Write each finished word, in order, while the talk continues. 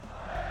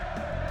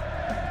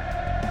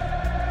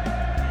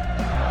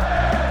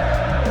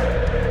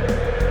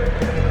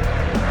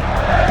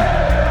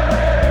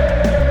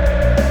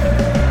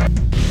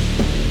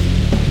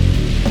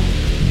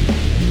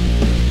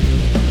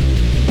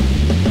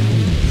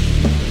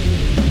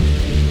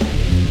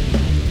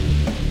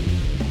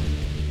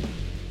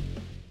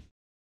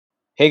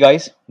Hey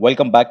guys,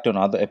 welcome back to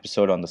another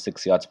episode on the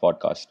 6 Yards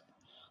podcast.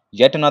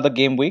 Yet another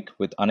game week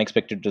with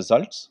unexpected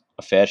results,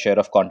 a fair share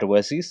of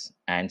controversies,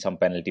 and some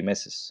penalty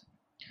misses.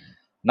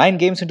 9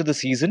 games into the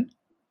season,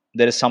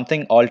 there is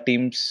something all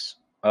teams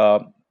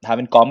have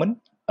in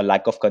common, a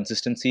lack of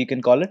consistency, you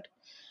can call it.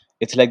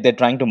 It's like they're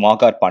trying to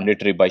mock our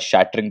punditry by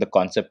shattering the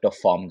concept of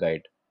form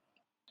guide.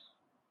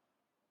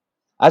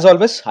 As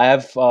always, I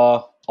have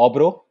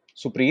Obro,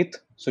 Supreet,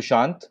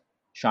 Sushant,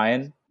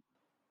 Shayan,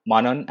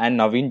 Manan, and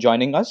Naveen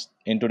joining us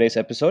in today's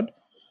episode.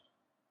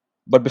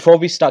 But before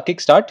we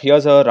kickstart,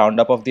 here's a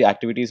roundup of the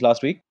activities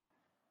last week.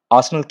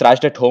 Arsenal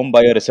thrashed at home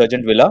by a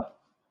resurgent Villa.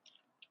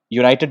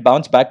 United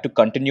bounced back to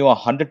continue a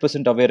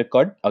 100% away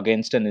record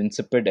against an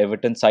insipid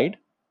Everton side.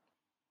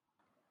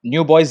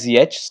 New boys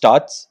Ziyech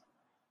starts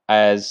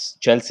as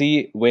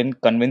Chelsea win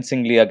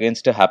convincingly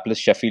against a hapless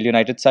Sheffield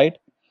United side.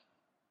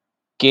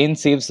 Kane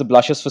saves the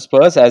blushes for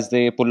Spurs as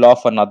they pull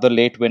off another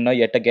late winner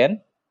yet again.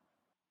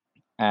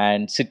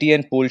 And City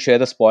and Pool share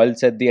the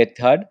spoils at the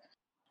Etihad.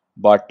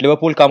 But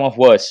Liverpool come off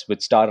worse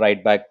with star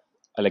right back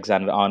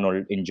Alexander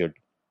Arnold injured.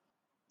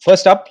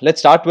 First up, let's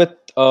start with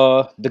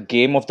the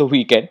game of the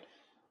weekend.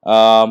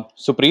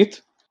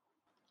 Supreet,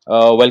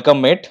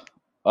 welcome, mate.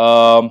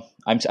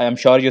 I'm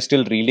sure you're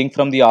still reeling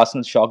from the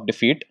Arsenal shock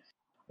defeat.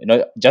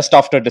 Just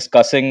after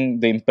discussing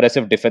the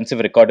impressive defensive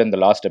record in the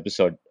last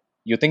episode,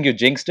 you think you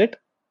jinxed it?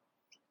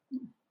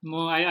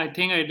 I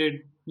think I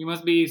did. You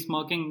must be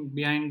smirking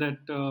behind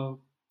that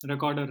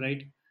recorder,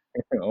 right?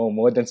 Oh,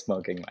 more than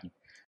smirking, man.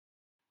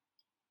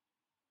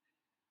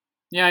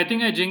 Yeah, I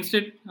think I jinxed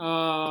it.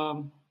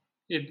 I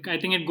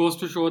think it goes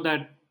to show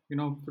that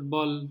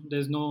football.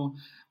 There's no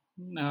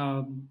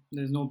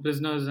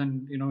prisoners,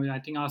 and I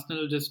think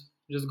Arsenal just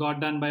got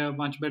done by a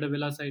much better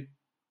Villa side.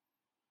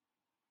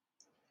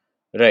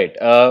 Right,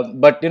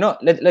 but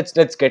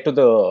let's get to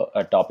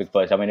the topic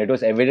first. I mean, it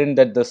was evident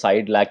that the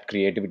side lacked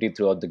creativity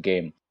throughout the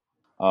game.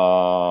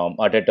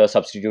 Arteta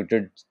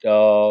substituted,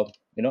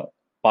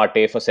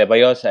 Partey for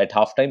Ceballos at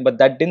halftime, but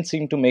that didn't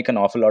seem to make an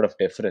awful lot of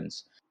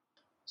difference.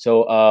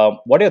 So,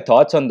 what are your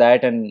thoughts on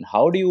that, and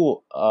how do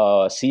you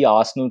see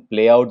Arsenal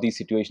play out these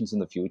situations in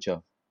the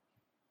future?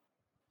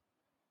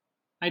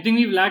 I think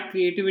we've lacked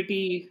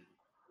creativity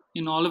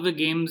in all of the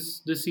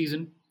games this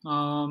season,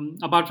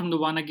 apart from the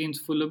one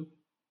against Fulham.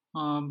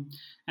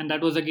 And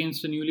that was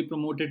against a newly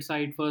promoted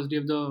side first day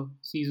of the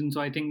season. So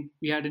I think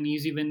we had an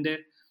easy win there.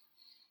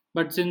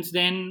 But since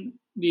then,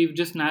 we've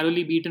just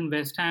narrowly beaten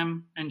West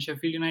Ham and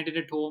Sheffield United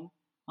at home.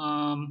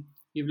 Um,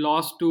 we've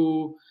lost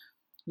to,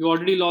 we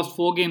already lost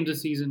 4 games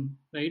this season,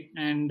 right?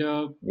 And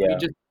Yeah.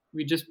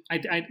 we just,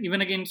 even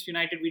against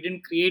United, we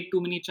didn't create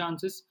too many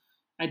chances.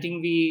 I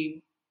think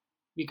we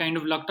kind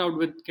of lucked out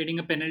with getting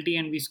a penalty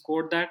and we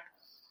scored that.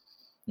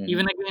 Hmm.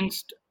 Even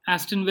against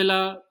Aston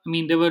Villa, I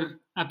mean, there were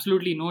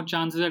absolutely no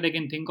chances that I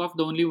can think of.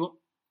 The only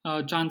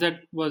chance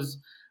that was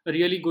a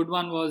really good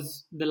one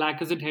was the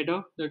Lacazette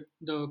header,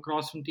 the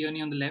cross from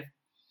Tierney on the left.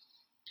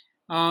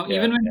 Yeah.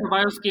 Even when Yeah.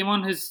 Tobias came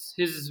on,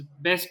 his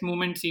best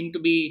moment seemed to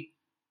be,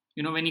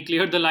 when he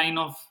cleared the line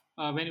of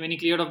when he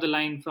cleared off the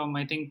line from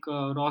I think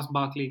Ross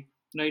Barkley,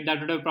 right?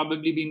 That would have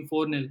probably been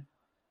 4-0.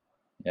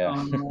 Yeah.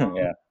 Um,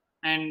 Yeah.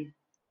 and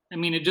I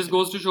mean, it just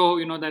goes to show,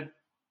 that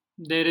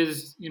there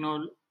is,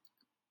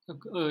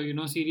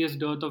 serious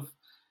dearth of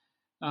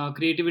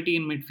creativity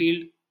in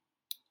midfield.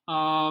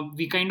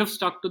 We kind of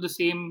stuck to the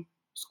same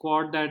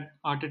squad that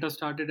Arteta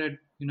started at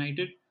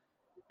United,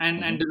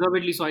 and Hmm.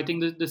 deservedly so. I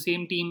think the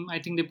same team. I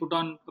think they put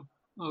on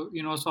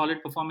a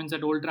solid performance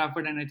at Old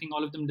Trafford, and I think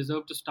all of them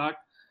deserve to start.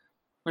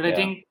 But I Yeah.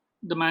 think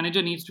the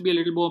manager needs to be a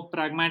little more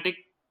pragmatic.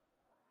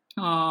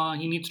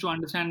 He needs to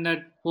understand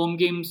that home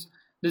games,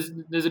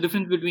 there's a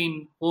difference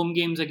between home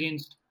games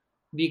against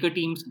weaker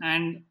teams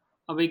and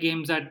away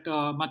games at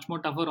much more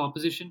tougher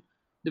opposition.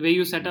 The way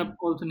you set Hmm. up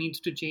also needs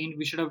to change.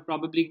 We should have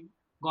probably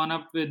gone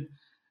up with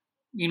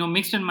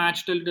mixed and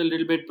matched a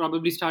little bit.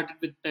 Probably started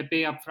with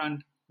Pepe up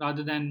front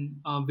rather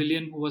than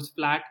Willian, who was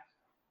flat.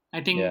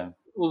 I think Yeah.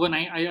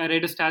 overnight I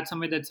read a stat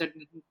somewhere that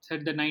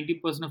said that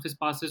 90% of his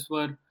passes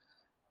were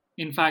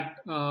in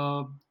fact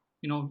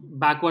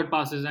backward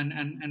passes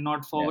and not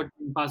Yeah. forward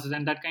passes,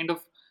 and that kind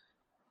of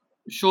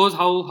shows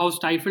how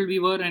stifled we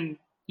were, and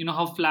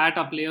how flat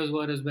our players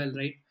were as well,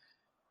 right?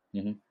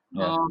 Hmm.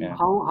 Yeah. Yeah.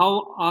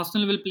 How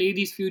Arsenal will play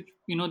these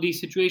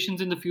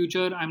situations in the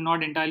future, I'm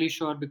not entirely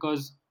sure,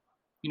 because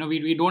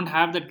we don't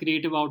have that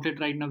creative outlet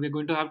right now. We're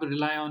going to have to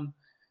rely on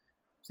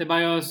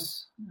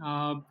Ceballos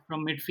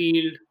from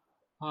midfield,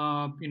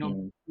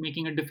 Hmm.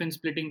 making a different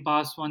splitting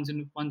pass once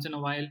in a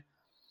while.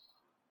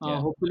 Yeah.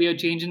 Hopefully, a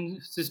change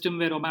in system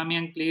where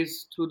Aubameyang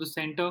plays through the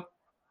center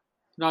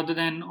rather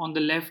than on the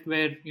left,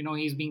 where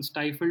he's being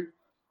stifled.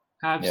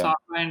 Have Yeah.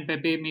 Saka and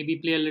Pepe maybe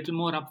play a little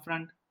more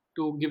upfront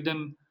to give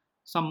them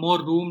some more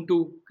room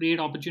to create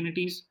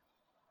opportunities.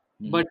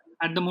 Hmm. But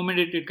at the moment,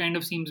 it kind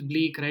of seems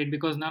bleak, right?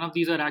 Because none of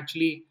these are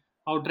actually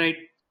outright,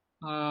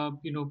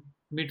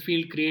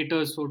 midfield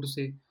creators, so to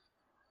say.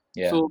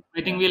 Yeah. So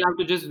I think Yeah. we'll have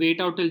to just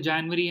wait out till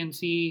January and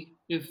see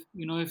if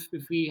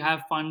if we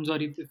have funds, or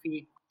if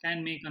we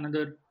can make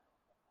another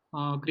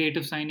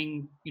creative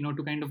signing,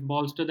 to kind of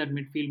bolster that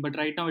midfield. But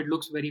right now it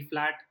looks very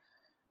flat.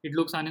 It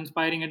looks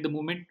uninspiring at the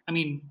moment. I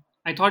mean,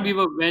 I thought we Yeah,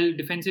 were well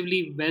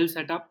defensively well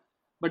set up,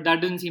 but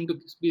that doesn't seem to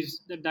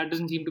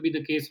be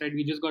the case, right?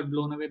 We just got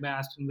blown away by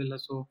Aston Villa,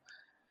 so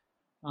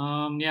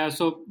yeah,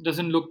 so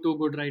doesn't look too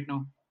good right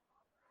now.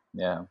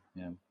 yeah,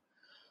 yeah.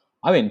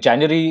 I mean,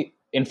 January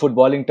in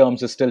footballing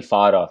terms is still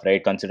far off,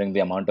 right? Considering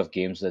the amount of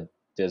games that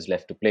there's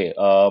left to play.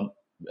 Uh,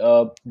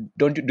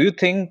 don't you, do you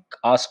think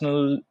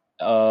Arsenal,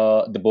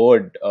 the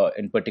board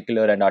in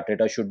particular, and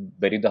Arteta should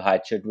bury the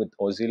hatchet with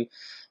Ozil,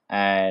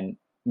 and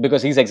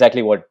because he's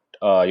exactly what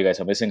you guys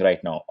are missing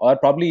right now, or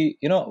probably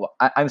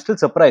I'm still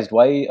surprised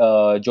why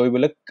Joey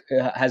Willock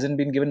hasn't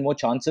been given more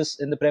chances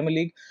in the Premier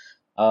League.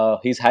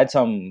 He's had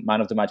some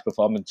man of the match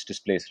performance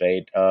displays,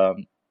 right?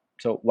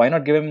 So why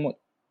not give him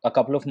a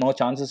couple of more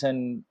chances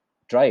and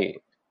try?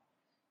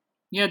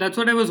 Yeah, that's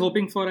what I was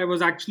hoping for. I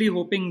was actually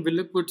hoping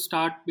Willock would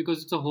start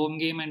because it's a home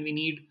game and we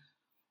need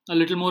a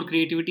little more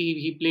creativity.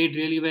 He played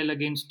really well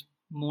against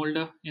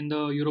Molde in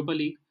the Europa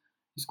League.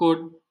 He scored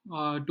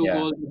two Yeah.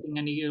 goals, I think,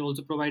 and he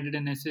also provided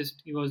an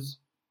assist. He was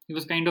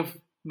kind of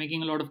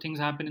making a lot of things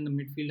happen in the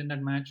midfield in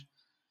that match.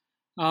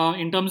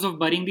 In terms of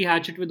burying the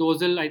hatchet with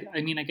Ozil,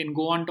 I mean, I can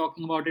go on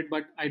talking about it,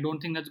 but I don't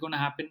think that's going to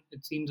happen.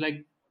 It seems like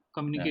Yeah.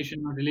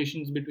 communication or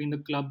relations between the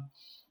club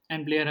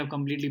and player have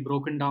completely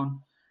broken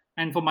down,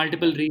 and for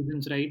multiple Yeah.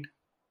 reasons, right?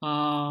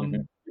 Hmm.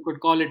 You could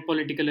call it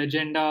political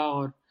agenda,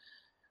 or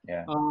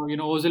Yeah.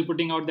 Ozil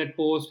putting out that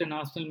post and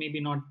Arsenal maybe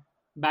not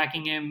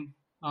backing him,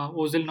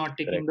 Ozil not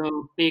taking Correct.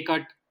 the pay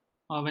cut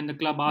when the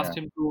club Yeah. asked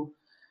him to.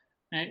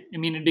 I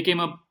mean, it became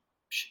a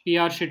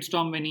PR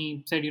shitstorm when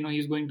he said,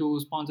 he's going to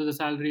sponsor the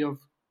salary of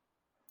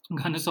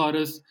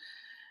Gunnosaurus,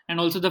 and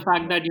also the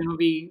fact Yeah.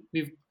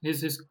 that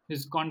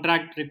his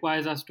contract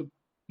requires us to,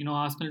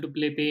 Arsenal to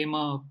pay him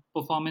a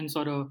performance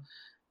or a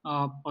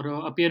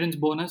appearance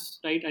bonus,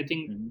 right? I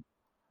think Hmm.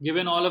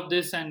 given all of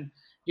this and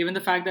given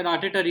the fact that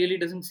Arteta really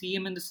doesn't see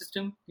him in the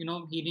system,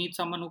 he needs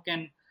someone who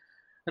can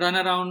run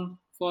around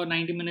for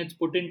 90 minutes,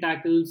 put in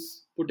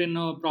tackles, put in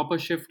a proper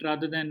shift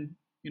rather than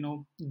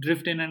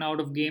drift in and out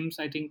of games.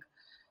 I think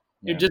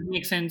it Yeah. just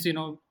makes sense,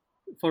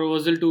 for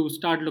Ozil to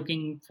start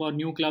looking for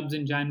new clubs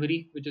in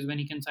January, which is when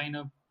he can sign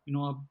a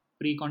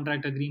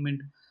pre-contract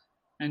agreement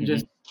and Hmm.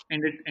 just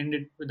end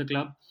it with the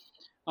club.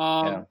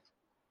 Yeah. Um,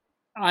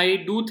 I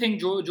do think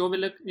Joe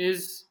Willock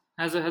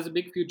has a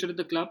big future at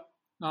the club.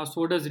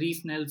 So does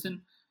Reece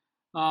Nelson.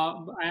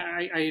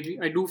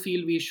 I do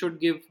feel we should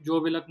give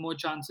Joe Willock more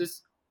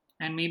chances,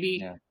 and maybe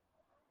Yeah.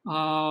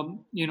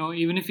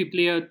 even if we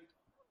play a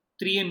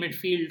three in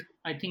midfield,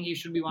 I think he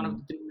should be one of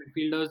Mm. the three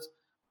midfielders.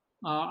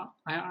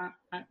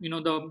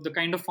 The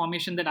kind of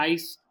formation that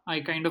I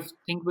kind of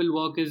think will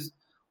work is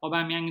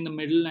Aubameyang in the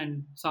middle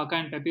and Saka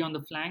and Pepe on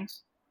the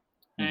flanks,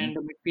 Hmm. and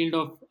a midfield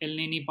of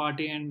Elneny,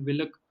 Partey, and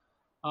Willock.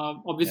 Yeah.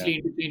 Obviously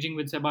interchanging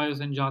with Ceballos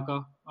and Xhaka,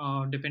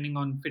 depending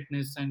on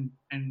fitness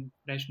and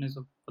freshness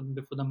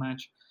before the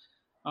match.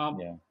 Um,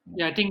 Yeah. Yeah.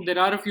 yeah, I think there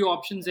are a few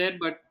options there,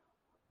 but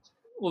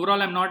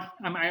overall,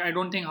 I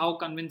don't think how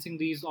convincing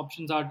these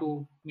options are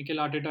to Mikel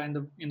Arteta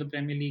in the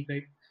Premier League,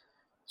 right?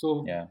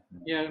 So Yeah.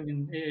 yeah, I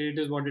mean, it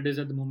is what it is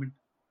at the moment.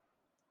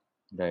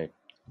 Right.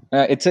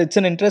 It's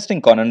an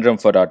interesting conundrum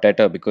for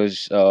Arteta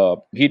because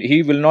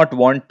he will not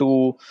want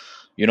to,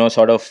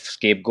 sort of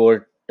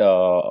scapegoat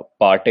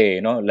Partey,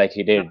 like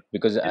he Yeah, did,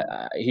 because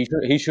yeah.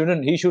 he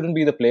shouldn't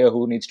be the player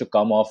who needs to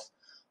come off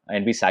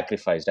and be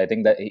sacrificed. I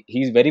think that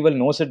he very well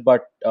knows it,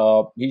 but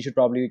he should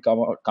probably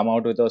come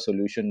out with a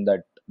solution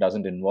that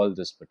doesn't involve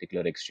this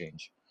particular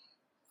exchange.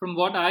 From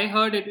what I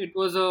heard, it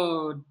was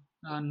a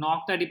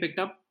knock that he picked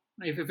up.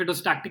 If it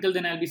was tactical,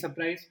 then I'll be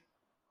surprised.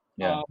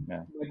 Yeah. Uh,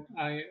 Yeah. but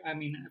I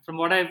mean, from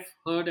what I've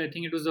heard, I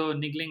think it was a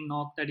niggling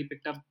knock that he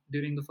picked up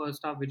during the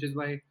first half, which is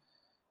why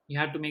he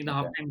had to make the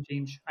Okay. halftime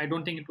change. I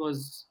don't think it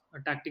was a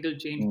tactical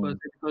change per Mm.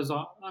 se, because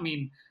I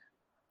mean,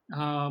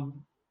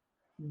 um,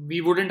 we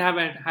wouldn't have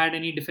had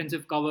any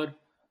defensive cover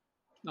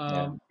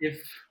Yeah.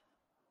 if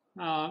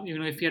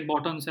if he had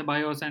bought on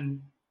Ceballos,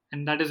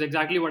 and that is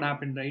exactly what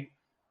happened, right?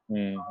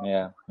 Mm.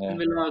 Yeah. Aston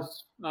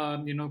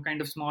Yeah. Villa,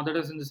 kind of smothered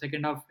us in the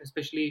second half,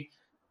 especially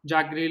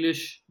Jack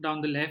Grealish down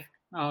the left,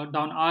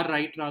 down our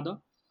right rather,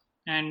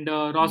 and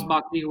Ross Mm.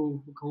 Barkley,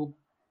 who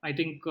I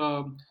think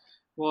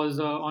was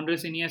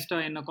Andres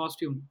Iniesta in a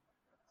costume.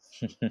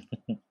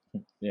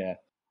 Yeah.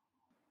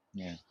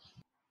 Yeah.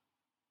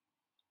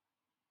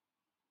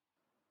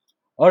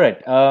 All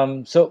right.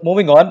 So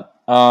moving on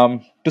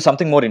to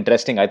something more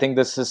interesting. I think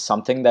this is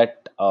something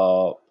that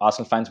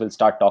Arsenal fans will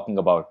start talking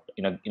about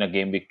in a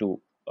game week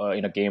two,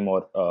 in a game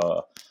or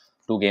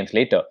two games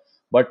later.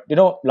 But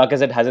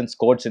Lacazette hasn't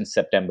scored since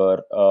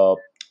September.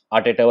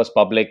 Arteta was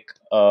public,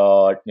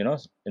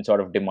 in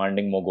sort of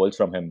demanding more goals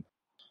from him.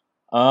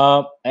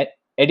 And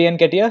Eddie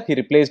Nketiah, he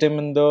replaced him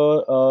in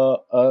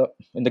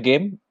the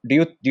game.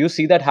 Do you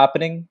see that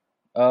happening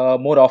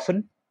more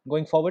often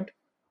going forward?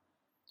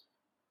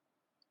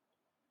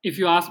 If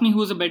you ask me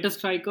who's a better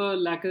striker,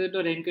 Lacazette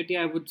or Nketiah,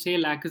 I would say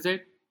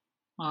Lacazette.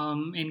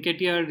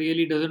 Nketiah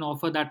really doesn't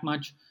offer that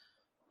much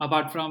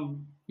apart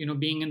from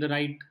being in the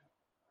right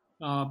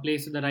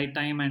place at the right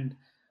time. And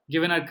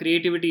given our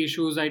creativity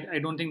issues, I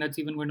don't think that's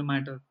even going to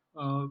matter.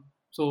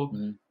 So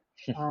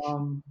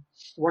Mhm.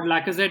 what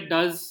Lacazette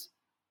does,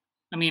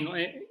 I mean,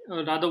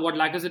 rather, what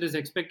Lacazette is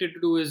expected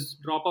to do is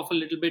drop off a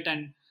little bit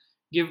and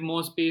give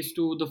more space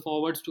to the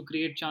forwards to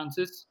create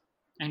chances.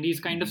 And he's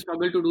kind of Mhm.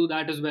 struggled to do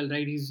that as well,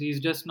 right? He's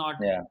just not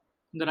Yeah,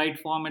 in the right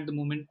form at the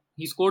moment.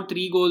 He scored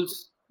 3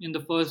 goals in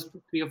the first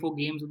 3 or 4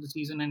 games of the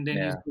season, and then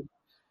he's yeah,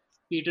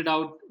 petered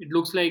out. It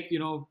looks like,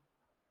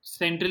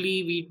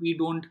 centrally we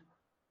don't.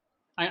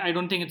 I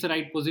don't think it's the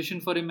right position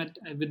for him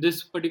with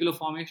this particular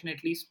formation,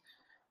 at least.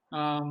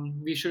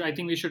 We should. I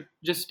think we should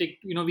just stick.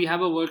 We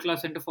have a world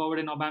class center forward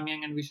in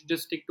Aubameyang, and we should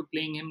just stick to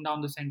playing him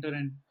down the center,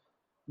 and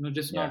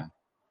just not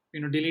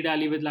yeah, dilly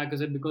dally with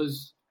Lacazette,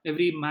 because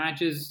every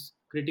match is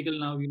critical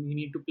now. You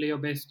need to play your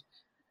best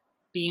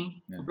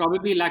team. yeah.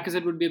 Probably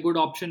Lacazette would be a good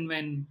option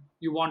when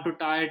you want to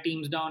tire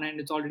teams down and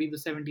it's already the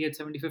 70th,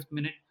 75th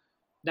minute.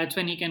 That's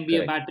when he can be a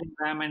Correct. battering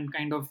ram and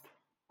kind of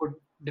put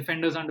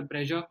defenders under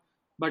pressure.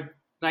 But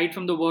right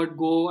from the word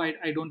go,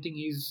 I don't think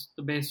he's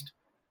the best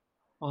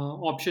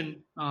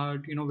option,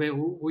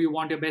 who you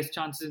want your best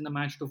chances in the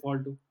match to fall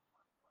to.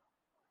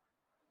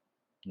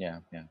 Yeah,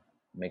 yeah.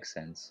 Makes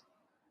sense.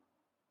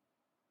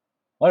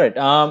 All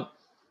right.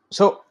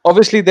 So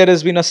obviously there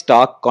has been a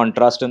stark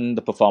contrast in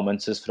the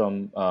performances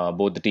from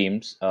both the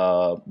teams.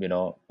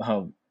 Arsenal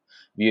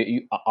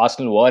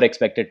were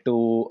expected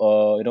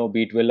to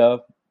beat Villa.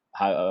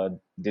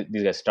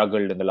 These guys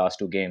struggled in the last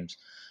two games.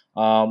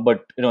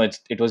 But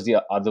it was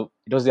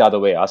the other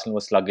way. Arsenal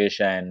was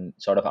sluggish and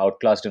sort of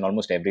outclassed in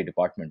almost every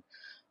department.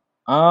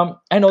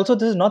 And also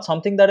this is not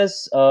something that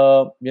is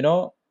uh,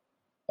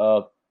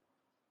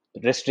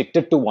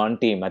 restricted to one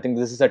team. I think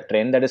this is a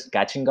trend that is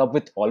catching up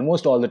with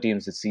almost all the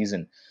teams this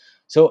season.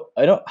 So,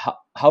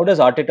 how does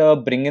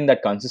Arteta bring in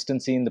that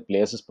consistency in the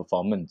players'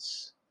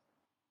 performance?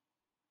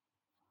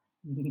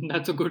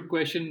 That's a good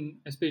question,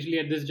 especially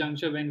at this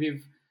juncture when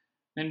we've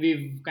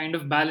kind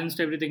of balanced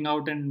everything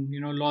out and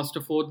lost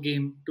a fourth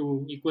game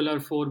to equal our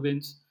 4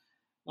 wins.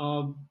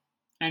 Um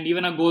and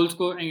even our goal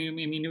score, I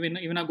mean,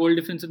 even our goal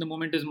difference at the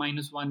moment is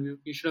 -1.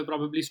 We should have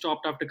probably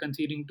stopped after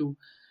conceding two.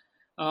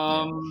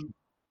 Yeah.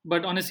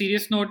 But on a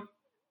serious note,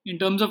 in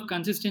terms of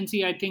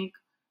consistency, I think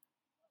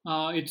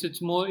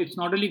it's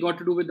not really got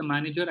to do with the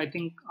manager. I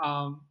think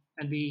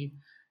at the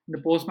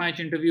post match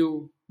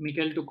interview,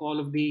 Mikel took all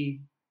of the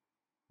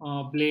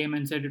blame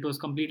and said it was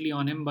completely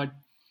on him. But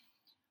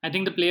I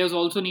think the players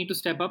also need to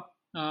step up.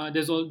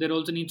 There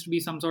also needs to be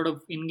some sort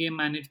of in-game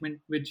management,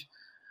 which,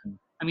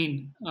 I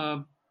mean,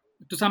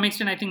 to some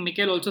extent, I think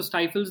Mikel also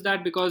stifles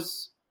that,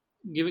 because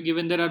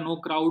given there are no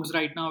crowds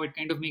right now, it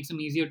kind of makes him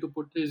easier to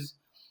put his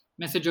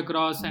message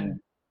across Mhm.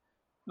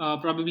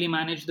 and probably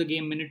manage the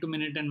game minute to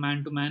minute and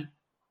man to man.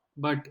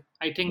 But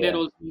I think there Yeah.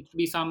 also needs to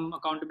be some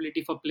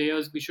accountability for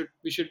players. We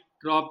should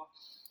drop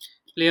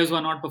players who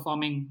are not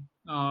performing.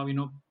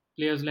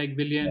 Players like Yeah.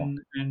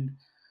 Willian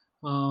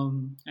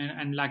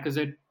and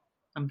Lacazette.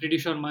 I'm pretty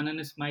sure Manan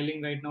is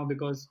smiling right now,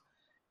 because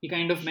he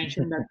kind of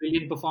mentioned that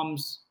Willian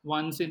performs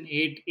once in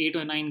eight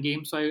or 9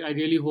 games. So I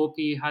really hope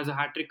he has a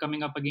hat trick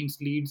coming up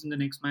against Leeds in the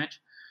next match.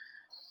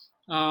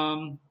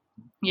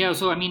 Yeah,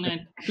 so I mean,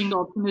 I think the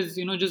option is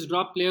just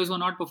drop players who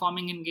are not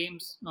performing in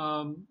games.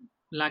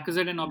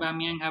 Lacazette and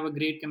Aubameyang have a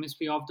great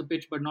chemistry off the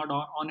pitch, but not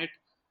on it.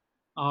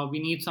 We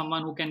need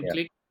someone who can Yeah.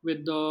 click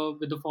with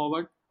the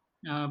forward,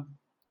 uh,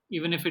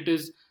 even if it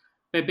is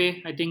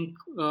Pepe. I think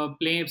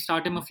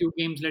start him a few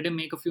games, let him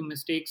make a few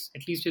mistakes.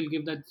 At least he'll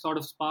give that sort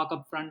of spark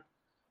up front,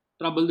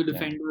 trouble the Yeah.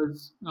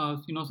 defenders.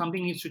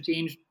 Something needs to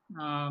change.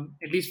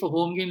 At least for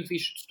home games, we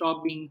should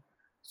stop being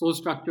so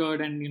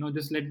structured and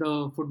just let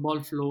the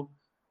football flow,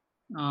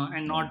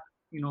 and Yeah. not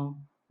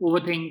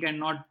overthink, and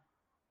not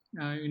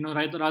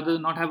rather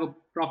not have a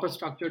proper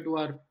structure to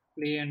our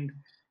play, and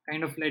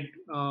kind of let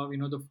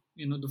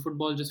the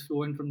football just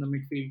flow in from the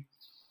midfield.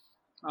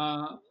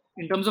 uh,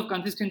 in terms of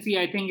consistency,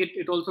 I think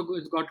it also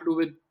it's got to do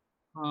with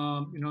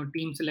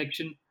team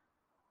selection,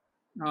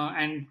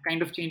 and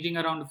kind of changing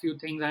around a few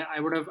things. I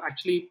would have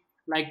actually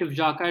liked if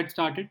Xhaka had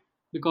started,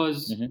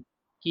 because Hmm.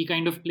 he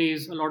kind of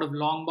plays a lot of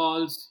long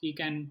balls.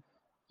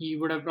 He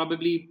would have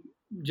probably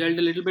gelled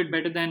a little bit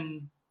better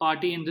than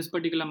Partey in this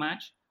particular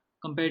match,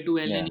 compared to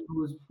Yeah.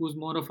 Elneny, who's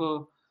more of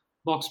a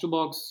box to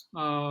box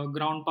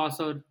ground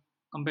passer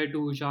compared to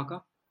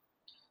Xhaka.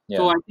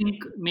 So Yeah. I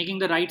think making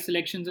the right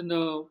selections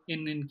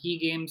in key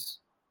games,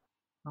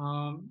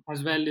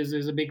 as well,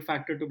 is a big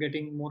factor to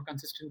getting more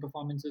consistent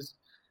performances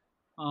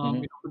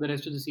Hmm. for the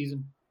rest of the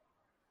season.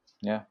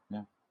 Yeah.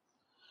 Yeah.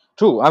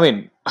 True. I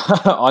mean,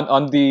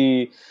 on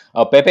the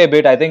Pepe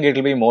bit, I think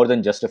it'll be more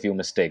than just a few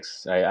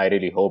mistakes. I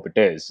really hope it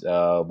is.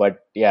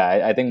 But yeah,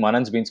 I think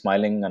Manan's been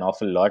smiling an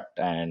awful lot,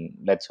 and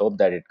let's hope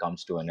that it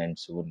comes to an end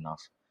soon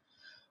enough.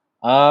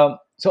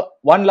 So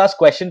one last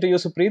question to you,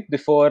 Supreet,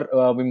 before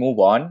we move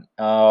on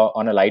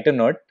a lighter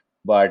note.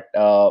 But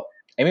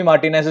Emi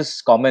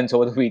Martinez's comments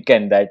over the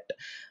weekend that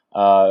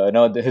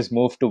his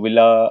move to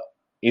Villa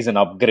is an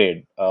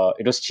upgrade.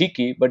 It was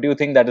cheeky, but do you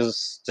think that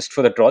is just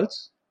for the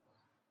trolls?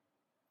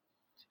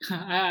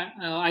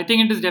 I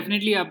think it is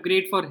definitely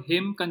upgrade for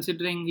him,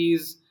 considering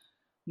he's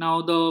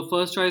now the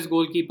first choice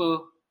goalkeeper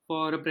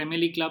for a Premier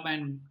League club,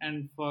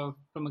 and for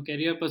from a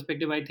career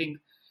perspective, I think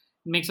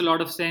it makes a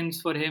lot of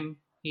sense for him.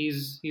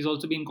 He's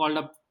also been called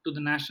up to the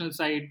national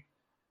side,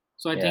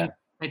 so Yeah,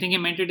 I think he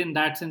meant it in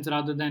that sense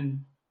rather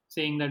than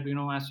saying that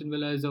Aston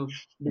Villa is a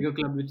bigger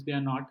club, which they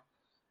are not.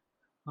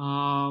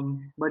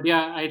 But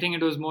yeah, I think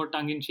it was more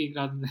tongue in cheek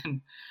rather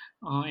than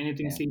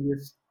anything yeah,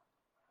 serious.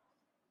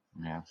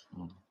 yeah.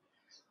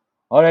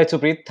 All right,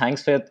 Supreet,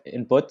 thanks for your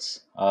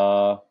inputs.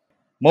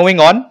 Moving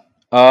on,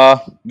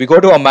 we go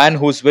to a man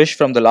whose wish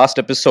from the last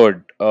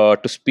episode to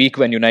speak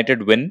when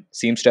United win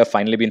seems to have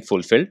finally been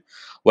fulfilled.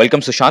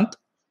 Welcome, Sushant.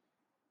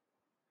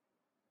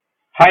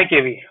 Hi,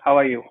 KV. How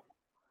are you?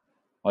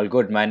 All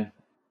good, man.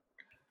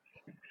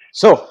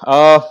 So,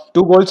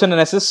 two goals and an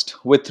assist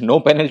with no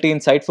penalty in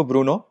sight for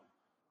Bruno.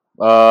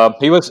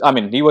 He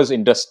was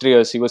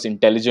industrious, he was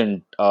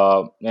intelligent,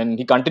 and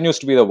he continues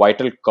to be the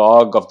vital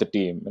cog of the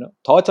team.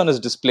 Thoughts on his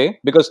display?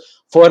 Because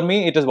for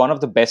me, it is one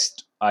of the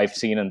best I've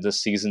seen in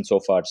this season so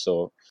far.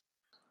 So,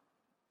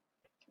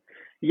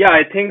 Yeah,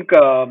 I think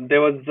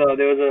there was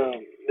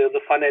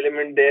a fun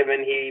element there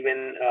when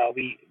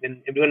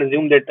everyone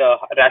assumed that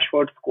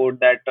Rashford scored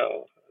that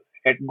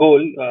at goal.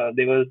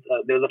 There was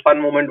a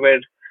fun moment where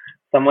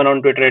someone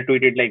on Twitter had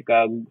tweeted like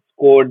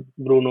scored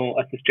Bruno,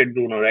 assisted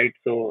Bruno, right?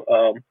 So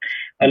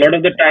a lot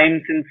of the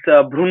time since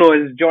Bruno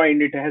has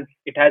joined, it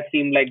has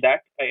seemed like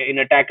that in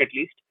attack at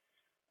least.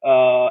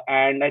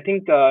 And I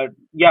think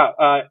yeah,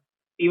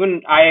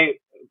 even I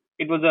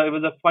it was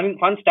a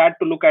fun stat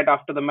to look at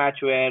after the match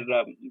where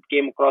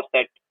came across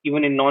that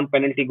even in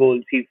non-penalty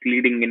goals he's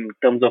leading in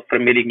terms of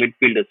Premier League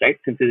midfielders, right,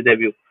 since his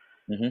debut.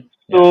 yeah,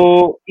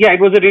 So yeah, it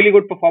was a really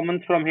good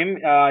performance from him.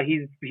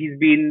 He's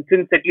been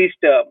since at least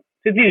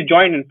since he's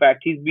joined. In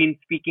fact, he's been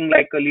speaking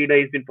like a leader.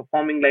 He's been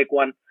performing like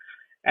one,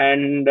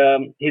 and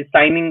his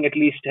signing at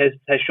least has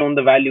shown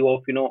the value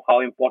of how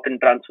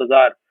important transfers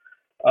are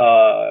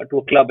to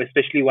a club,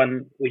 especially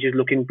one which is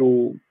looking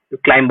to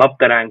climb up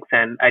the ranks.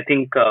 And I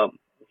think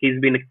he's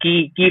been a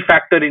key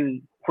factor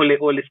in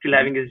Ole still hmm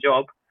having his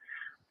job.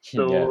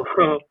 yeah,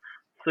 So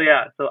so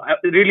yeah, so I'm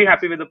really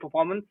happy with the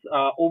performance.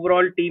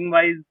 Overall, team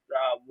wise,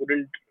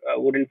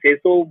 wouldn't say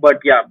so, but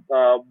yeah,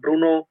 uh,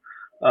 Bruno's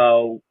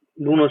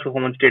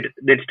performance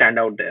did stand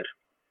out there.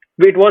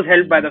 It was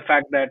helped by hmm the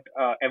fact that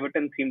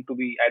Everton seemed to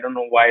be, I don't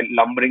know why,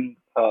 lumbering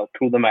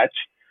through the match.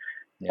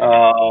 yeah,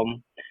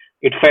 Um,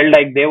 it felt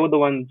like they were the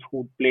ones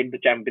who played the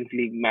Champions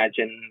League match,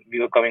 and we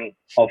were coming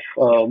off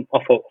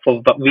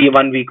a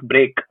 1 week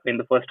break in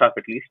the first half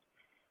at least.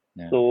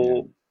 yeah, yeah,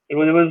 So it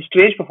was a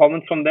strange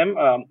performance from them.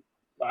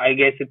 I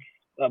guess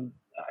um,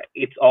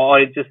 it's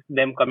just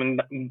them coming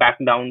back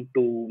down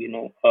to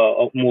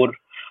a more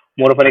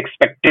of an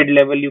expected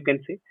level, you can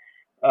say.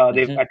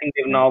 hmm I think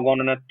they've yeah, now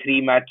gone on a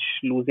 3 match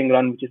losing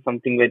run, which is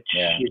something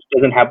yeah, which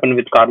doesn't happen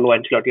with Carlo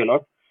Ancelotti a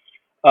lot.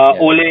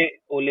 yeah,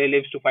 Ole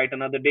lives to fight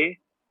another day.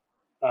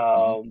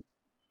 hmm Um,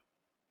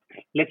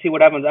 let's see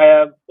what happens.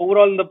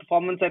 Overall, the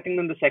performance, I think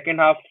in the second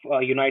half,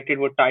 United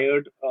were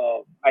tired.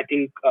 I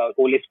think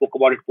Ole spoke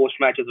about it post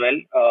match as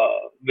well,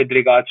 with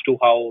regards to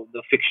how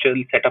the fixture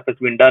setup has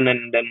been done,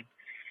 and then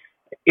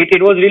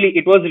it was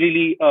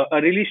really a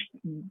really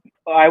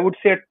I would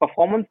say a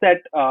performance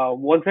that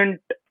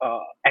wasn't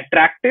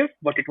attractive,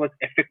 but it was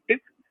effective.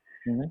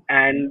 hmm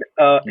And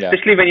yeah,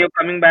 especially when you're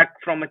coming back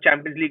from a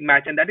Champions League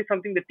match, and that is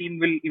something the team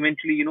will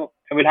eventually,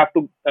 will have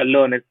to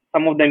learn. As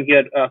some of them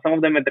here, some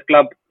of them at the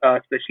club,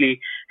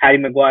 especially Harry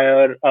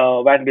Maguire,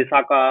 Van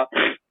Bissaka,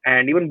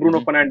 and even Bruno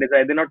hmm Fernandes,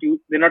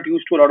 they're not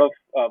used to a lot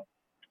of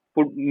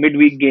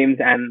midweek games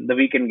and the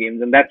weekend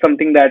games, and that's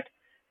something that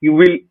you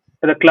will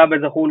the club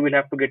as a whole will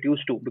have to get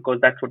used to, because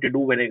that's what you do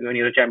when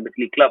you're a Champions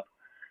League club.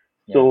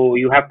 yeah, So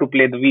you have to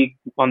play the week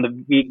on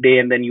the weekday,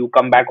 and then you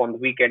come back on the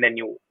weekend and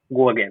you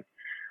go again.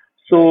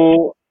 right,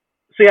 So,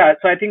 so yeah,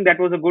 so I think that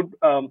was a good.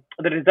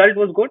 The result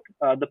was good.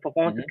 The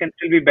performances hmm can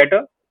still be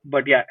better,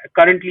 but yeah,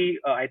 currently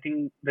I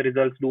think the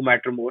results do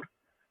matter more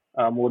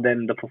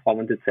than the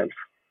performance itself.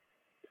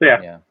 So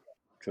yeah. yeah,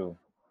 true.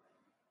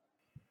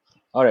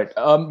 All right.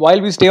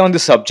 While we stay on the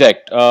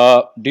subject,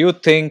 do you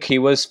think he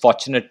was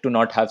fortunate to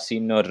not have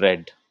seen a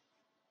red?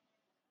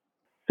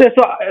 So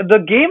the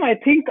game, I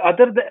think,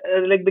 other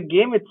than like the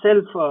game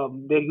itself,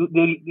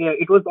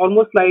 it was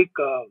almost like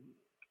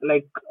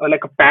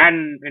a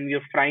pan when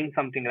you're frying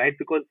something, right?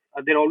 Because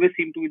there always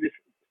seemed to be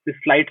this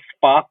slight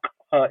spark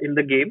in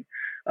the game.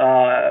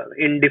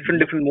 In Hmm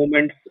different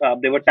moments,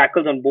 there were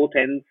tackles on both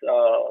ends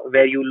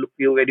where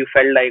where you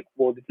felt like,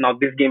 oh, now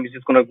this game is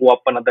just going to go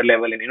up another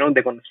level, and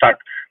they're going to start.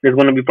 There's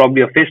going to be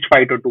probably a fist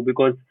fight or two,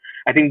 because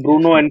I think Yeah,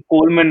 Bruno and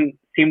Coleman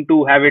seemed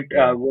to have it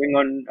yeah, going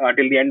on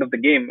till the end of the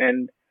game,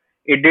 and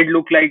it did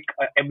look like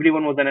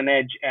everyone was on an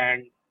edge.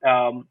 And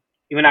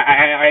even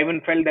I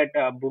even felt that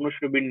Bruno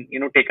should have been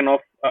taken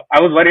off. I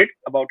was worried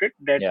about it,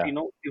 that yeah,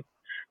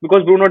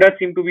 because Bruno does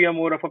seem to be a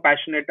more of a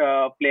passionate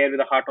player with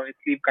a heart on his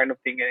sleeve kind of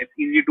thing, and it's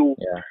easy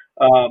yeah.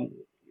 um,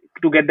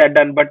 to get that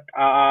done. But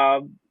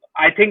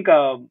I think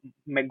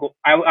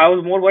I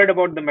was more worried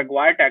about the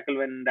Maguire tackle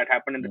when that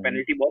happened in the Mhm.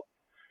 penalty box.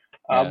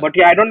 Yeah. But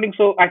yeah, I don't think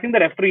so. I think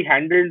the referee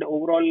handled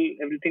overall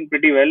everything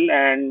pretty well.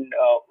 And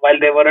while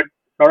there were a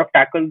lot of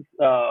tackles,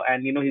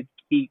 and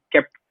he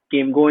kept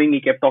game going,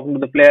 he kept talking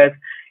to the players.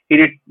 He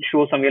did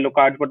show some yellow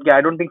cards, but yeah,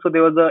 I don't think so.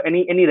 There was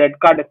any red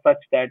card as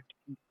such that,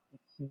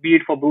 be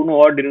it for Bruno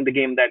or during the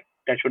game, that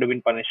should have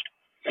been punished.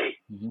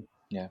 Mhm.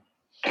 Yeah.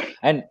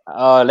 And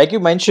like you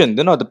mentioned,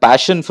 the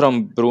passion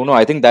from Bruno,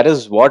 I think that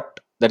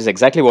is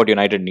exactly what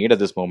United need at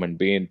this moment,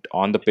 be it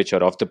on the pitch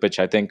or off the pitch.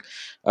 I think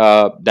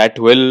that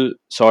will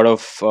sort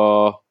of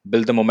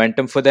build the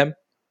momentum for them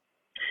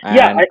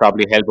Yeah, and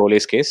probably help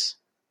Ole's case.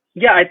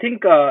 yeah, I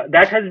think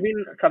that has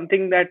been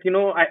something that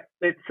I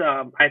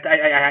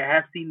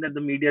have seen that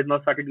the media has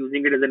now started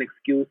using it as an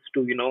excuse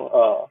to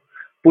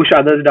push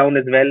others down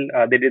as well.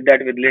 They did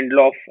that with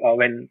Lindelof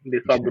when they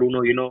saw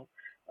Bruno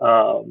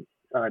uh,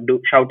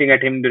 shouting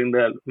at him during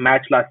the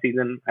match last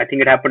season. I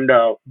think it happened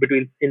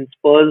between in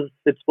Spurs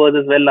with Spurs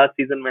as well last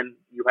season when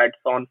you had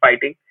Son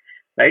fighting,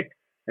 right?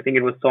 I think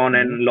it was Son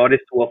Mhm. and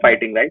Loris who were Yeah,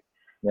 fighting, right?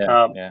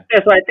 yeah, yeah,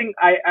 Yeah, so I think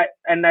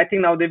I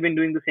think now they've been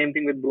doing the same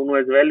thing with Bruno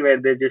as well, where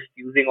they're just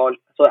using all.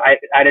 So I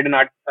read an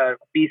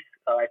piece,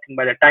 I think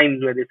by the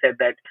Times, where they said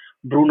that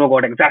Bruno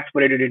got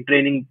exasperated in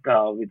training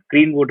with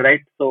Greenwood,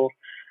 right? So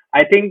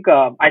I think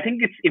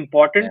it's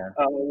important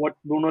yeah. what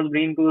Bruno's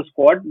bringing to the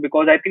squad,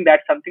 because I think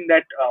that's something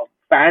that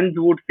fans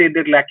would say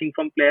they're lacking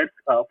from players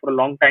for a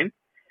long time.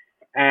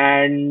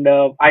 And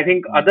I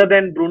think Mm. other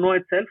than Bruno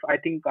itself, I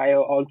think I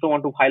also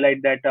want to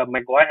highlight that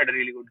Maguire had a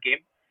really good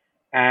game,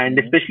 and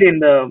Mhm. especially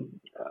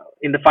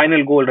in the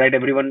final goal, right?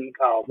 Everyone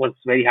was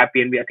very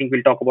happy, and I think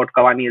we'll talk about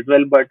Cavani as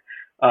well. But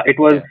it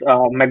was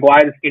Yeah.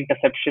 Maguire's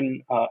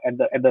interception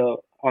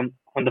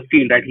on the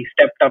field, right? Mhm. He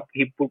stepped up,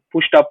 he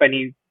pushed up, and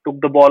he took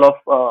the ball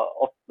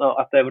off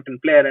the Everton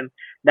player, and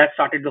that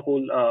started the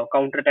whole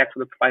counter attack for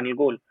the final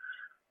goal.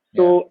 Yeah.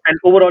 So, and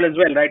overall as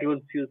well, right? He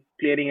was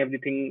clearing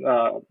everything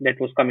that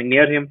was coming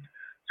near him.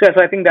 So, yeah,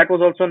 so I think that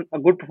was also a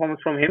good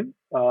performance from him,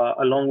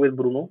 along with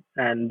Bruno,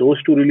 and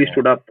those two really Yeah.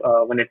 stood up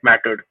when it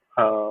mattered.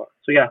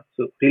 So yeah,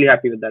 so really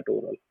happy with that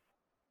overall.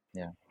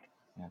 Yeah.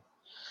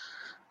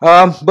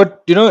 Yeah.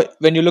 But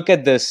when you look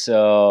at this,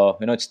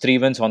 it's 3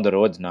 wins on the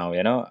roads now.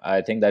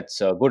 I think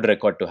that's a good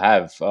record to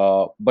have.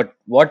 But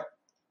what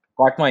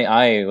caught my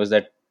eye was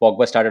that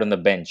Pogba started on the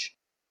bench.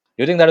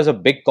 Do you think that was a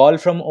big call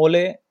from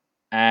Ole?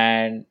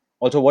 And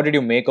also, what did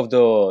you make of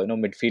the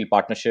midfield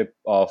partnership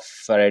of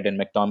Fred and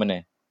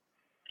McTominay?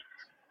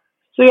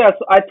 So yeah,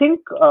 so I think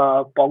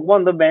Pogba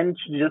on the bench,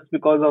 just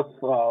because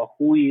of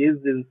who he is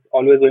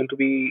always going to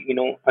be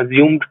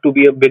assumed to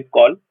be a big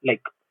call.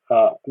 Like,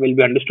 will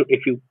be understood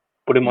if you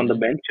put him on the Hmm.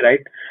 bench, right?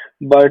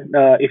 But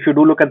if you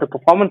do look at the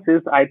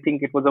performances, I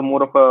think it was a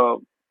more of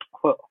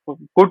a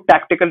good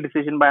tactical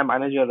decision by a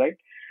manager, right?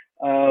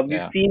 We've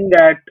Yeah. seen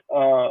that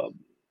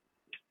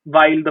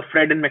while the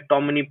Fred and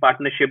McTominay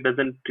partnership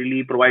doesn't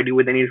really provide you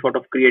with any sort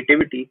of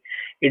creativity,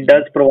 it Hmm.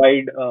 does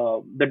provide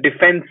the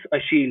defense a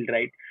shield,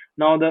 right?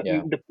 Now,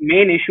 Yeah. the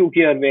main issue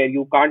here where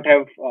you can't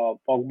have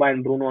Pogba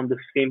and Bruno on the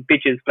same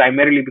pitch is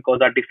primarily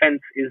because our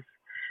defense is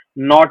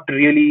not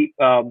really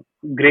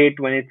great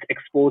when it's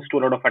exposed to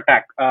a lot of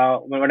attack.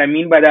 What I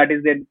mean by that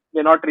is that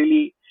they're not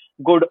really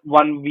good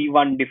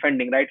 1v1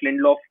 defending, right?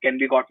 Lindelof can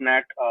be gotten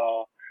at.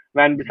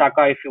 Van Hmm.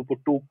 Bissaka, if you put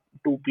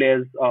two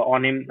players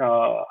on him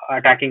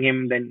attacking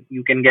him, then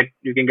you can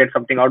get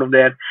something out of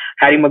there.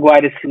 Harry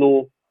Maguire is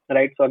slow,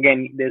 right? So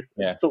again, this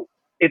Yeah. so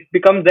it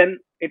becomes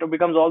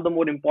all the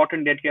more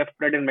important that you have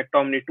Fred and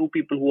McTominay, two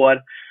people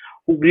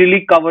who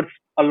really covers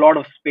a lot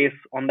of space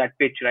on that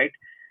pitch, right?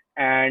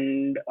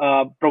 And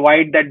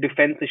provide that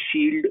defense a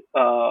shield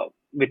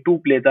with two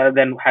players rather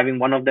than having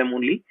one of them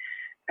only.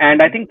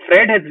 And I Hmm. think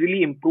Fred has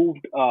really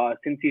improved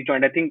since he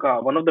joined. I think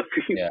one of the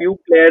Yeah. few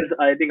players,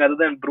 I think, other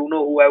than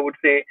Bruno, who I would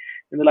say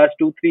in the last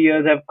 2 3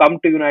 years have come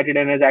to United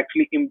and has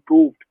actually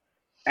improved.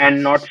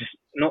 And not,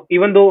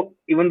 even though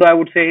I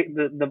would say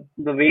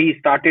the way he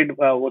started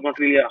was not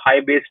really a high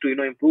base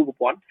to improve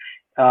upon.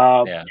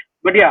 Uh, Yeah.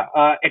 but yeah,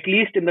 at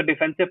least in the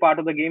defensive part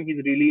of the game,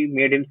 he's really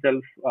made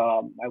himself,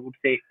 I would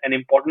say, an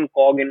important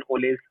cog in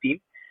Ole's team.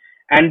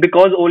 And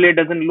because Ole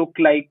doesn't look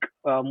like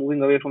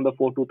moving away from the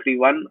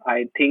 4-2-3-1,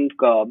 I think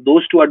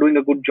those two are doing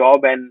a good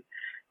job. And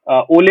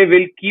Ole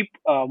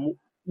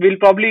will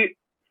probably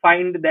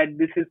find that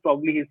this is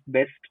probably his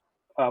best,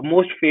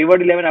 most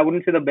favored 11. I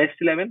wouldn't say the best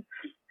 11,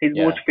 his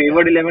most Yeah. Yeah.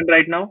 favored 11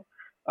 right now,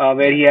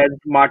 where Yeah. he has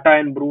Mata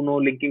and Bruno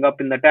linking up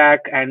in the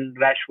attack, and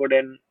Rashford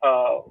and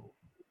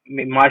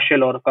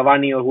Marshall or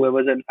Cavani or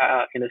whoever's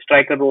in a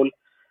striker role,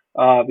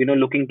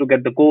 looking to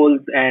get the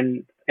goals,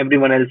 and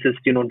everyone else is,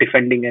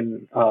 defending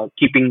and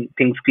keeping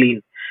things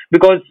clean.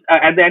 Because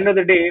at the end Yeah. of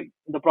the day,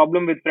 the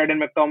problem with Fred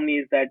and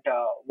McTominay is that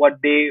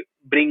what they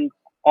bring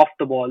off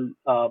the ball,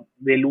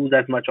 we lose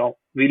as much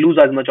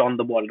on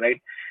the ball, right?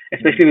 Hmm.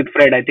 Especially with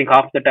Fred, I think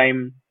half the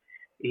time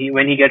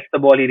when he gets the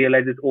ball, he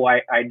realizes, oh,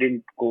 I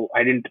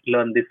didn't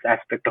learn this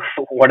aspect of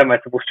what am I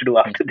supposed to do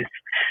after this.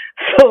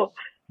 So,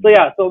 so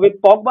yeah, so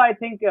with Pogba, I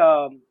think.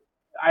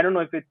 I don't know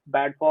if it's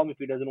bad form, if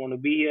he doesn't want to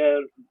be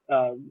here,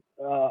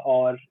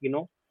 or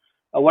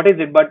what is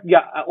it? But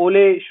yeah,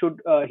 Ole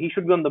he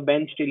should be on the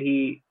bench till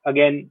he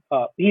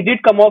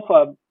did come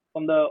off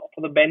from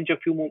the bench a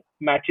few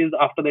matches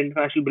after the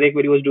international break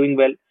where he was doing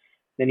well.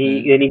 Then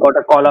he got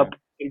a call up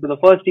Yeah. into the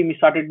first team. He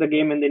started the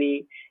game and then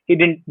he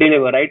didn't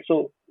deliver, right.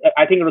 So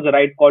I think it was the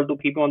right call to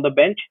keep him on the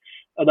bench.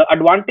 The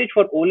advantage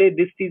for Ole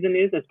this season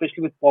is,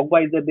 especially with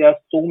Pogba, is that there are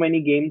so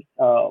many games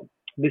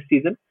this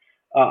season.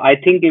 I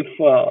think if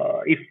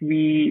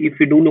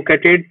we do look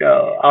at it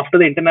after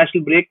the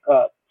international break,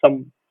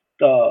 some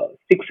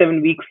 6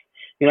 7 weeks,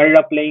 United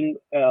are playing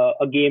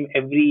a game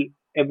every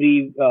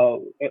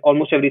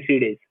almost every 3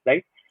 days,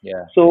 right? Yeah.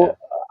 Yeah. So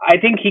I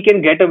think he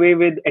can get away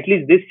with, at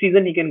least this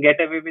season, he can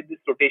get away with this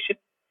rotation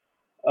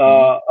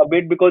Hmm. a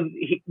bit, because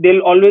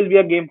there'll always be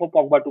a game for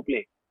Pogba to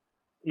play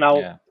now,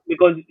 Yeah.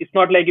 because it's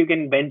not like you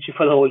can bench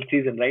for the whole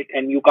season, right?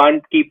 And you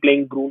can't keep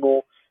playing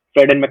Bruno,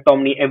 Fred, and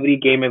McTominay every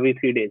game every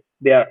 3 days.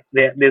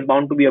 There's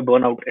bound to be a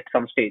burnout at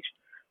some stage.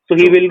 So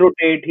he True. will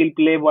rotate. He'll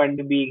play Van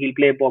de Beek. He'll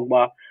play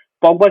Pogba.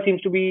 Pogba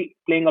seems to be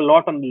playing a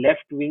lot on the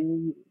left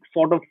wing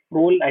sort of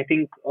role. I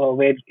think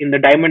where in the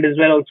diamond as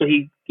well. Also,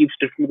 he keeps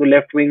drifting to the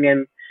left wing,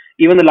 and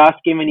even the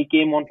last game when he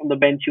came on from the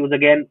bench, he was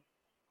again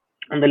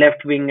on the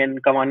left wing,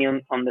 and Cavani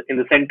on the in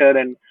the center,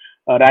 and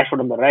Rashford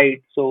on the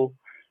right. So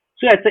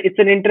yeah, it's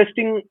an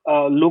interesting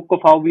look of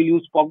how we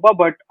use Pogba,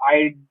 but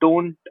I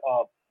don't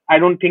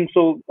think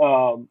so.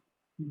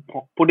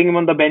 Putting him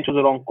on the bench was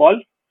the wrong call,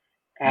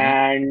 Hmm.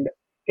 and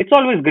it's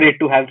always great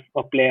to have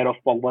a player of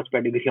Pogba's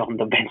pedigree on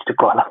the bench to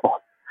call upon.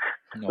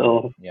 No.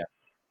 So, Yeah.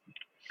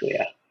 so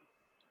yeah,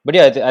 But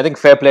yeah, I think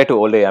fair play to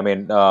Ole. I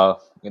mean,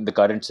 in the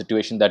current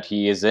situation that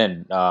he is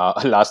in,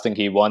 last thing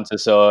he wants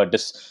is a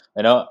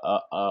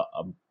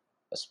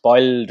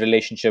spoiled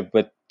relationship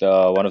with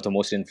one of the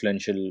most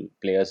influential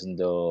players in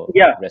the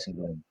yeah, dressing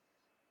room.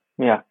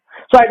 yeah.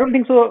 So I don't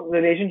think so.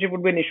 Relationship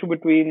would be an issue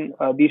between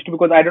these two,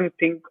 because I don't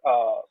think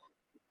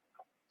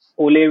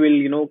Ole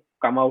will,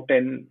 come out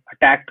and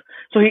attack.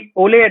 So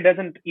Ole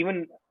doesn't,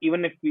 even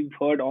if we've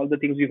heard all the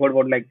things we've heard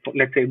about, like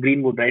let's say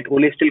Greenwood, right?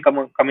 Ole is still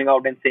coming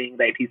out and saying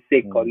that he's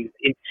sick, or Mm.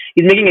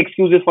 he's making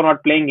excuses for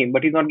not playing him,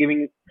 but he's not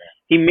giving.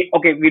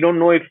 Okay, we don't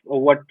know if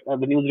what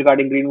the news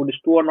regarding Greenwood is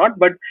true or not,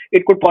 but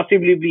it could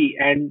possibly be,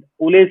 and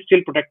Ole is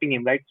still protecting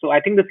him, right? So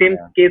I think the same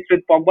Yeah. case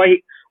with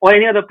Pogba, or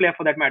any other player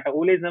for that matter.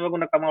 Ole is never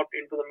going to come out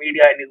into the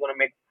media and he's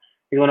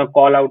going to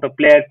call out a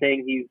player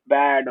saying he's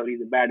bad or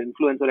he's a bad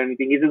influence or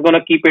anything. He's just going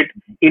to keep it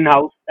in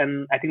house,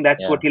 and I think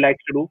that's Yeah. what he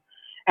likes to do.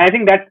 And I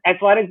think that's, as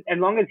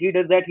long as he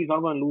does that, he's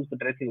not going to lose the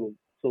dressing room.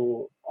 So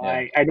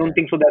Yeah. I don't Yeah.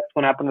 think so that's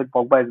going to happen with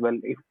Pogba as well.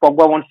 If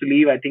Pogba wants to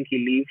leave, I think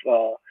he'll leave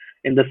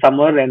in the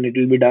summer, and it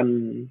will be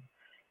done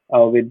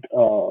with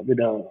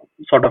a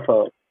sort of a,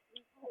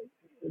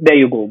 there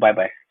you go, bye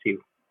bye, see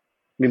you,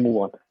 we move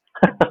on.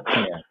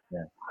 Yeah.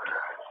 Yeah.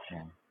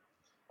 Yeah.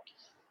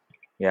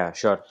 Yeah,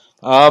 sure.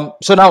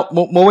 So now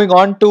moving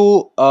on to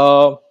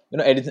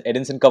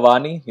Edinson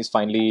Cavani. He's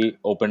finally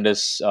opened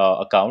his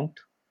account.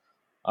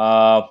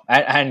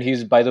 And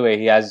he's, by the way,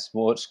 he has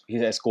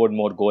scored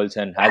more goals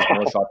and has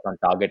more shots on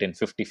target in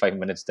 55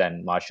 minutes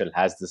than Marshall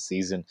has this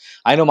season.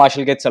 I know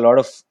Marshall gets a lot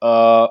of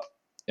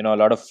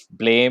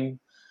blame,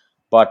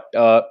 but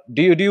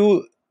do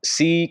you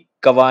see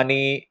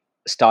Cavani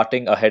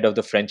starting ahead of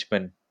the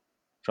Frenchman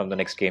from the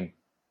next game?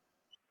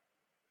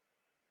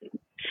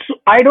 So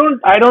I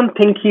don't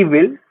think he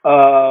will.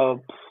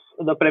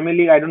 The Premier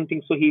League, I don't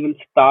think so. He will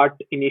start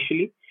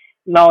initially.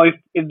 Now,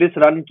 if this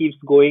run keeps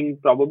going,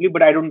 probably,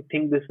 but I don't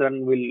think this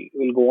run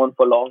will go on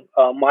for long.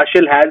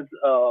 Marshall has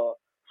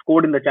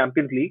scored in the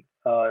Champions League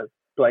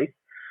twice,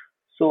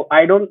 so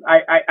I don't.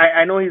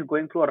 I know he's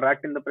going through a rut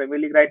in the Premier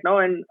League right now,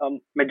 and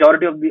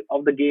majority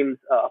of the games,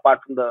 apart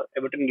from the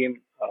Everton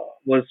game,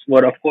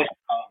 were of course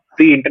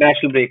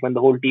pre-international break, when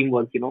the whole team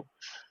was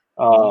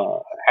Hmm. uh,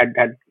 had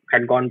had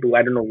had gone to,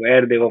 I don't know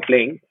where they were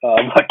playing,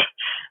 but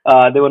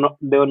they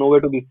were nowhere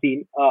to be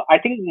seen. I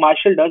think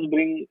Marshall does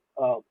bring.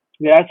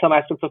 There are some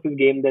aspects of his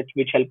game that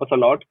which help us a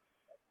lot.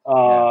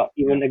 Yeah,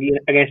 yeah, Even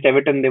against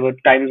Everton, there were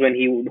times when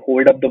he would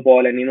hold up the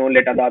ball and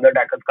let the other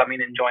attackers come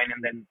in and join,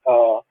 and then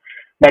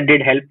that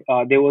did help.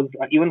 There was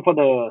even for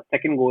the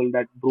second goal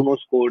that Bruno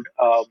scored,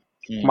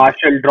 mm,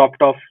 Marshall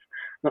dropped off.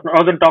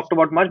 Wasn't talked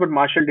about much, but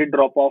Marshall did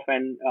drop off,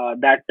 and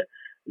that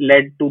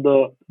led to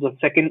the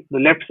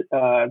left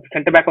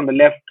centre back on the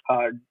left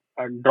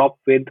drop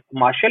with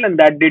Marshall, and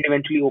that did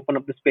eventually open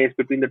up the space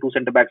between the two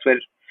centre backs where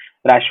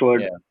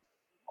Rashford yeah.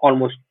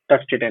 almost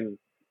touched it, and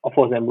of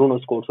course then Bruno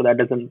scored, so that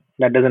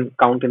doesn't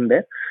count in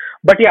there.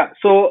 But yeah,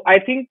 so I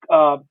think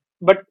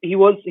but he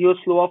was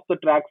slow off the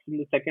tracks in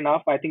the second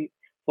half. I think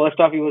first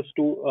half he was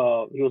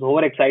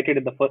overexcited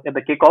at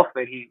the kickoff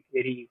where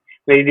he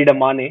did a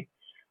Mane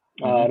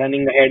Hmm.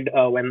 running ahead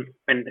when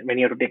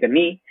he had to take a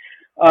knee.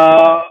 Yeah,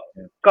 Uh,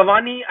 yeah.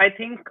 Cavani, I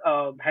think,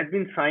 has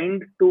been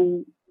signed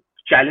to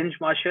challenge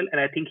Marshall, and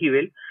I think he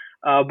will.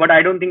 But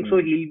I don't think so.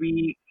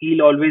 Mm,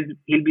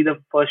 He'll be the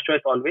first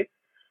choice always.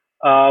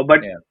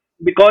 But yeah.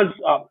 because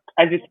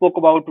as we spoke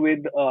about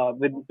with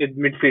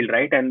midfield,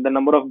 right, and the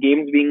number of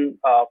games being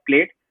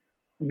played,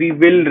 we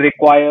will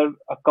require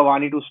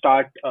Cavani to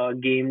start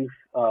games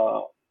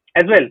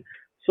as well.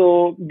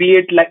 So, be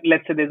it like,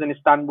 let's say there's an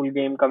Istanbul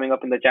game coming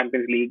up in the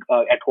Champions League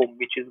at home,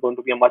 which is going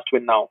to be a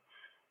must-win now.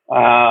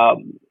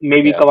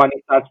 Maybe Yeah.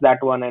 Cavani starts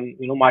that one, and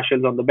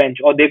Martial's on the bench.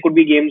 Or there could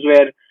be games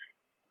where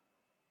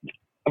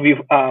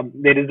we've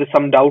there is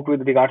some doubt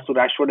with regards to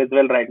Rashford as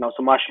well right now.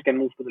 So Martial can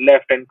move to the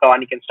left, and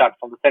Cavani can start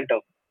from the center.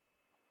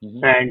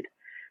 Hmm. And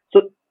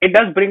so it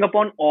does bring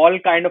upon all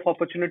kind of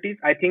opportunities.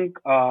 I think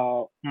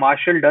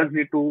Marshall does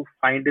need to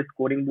find his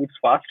scoring boots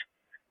fast,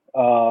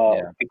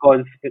 Yeah.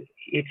 because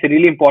it's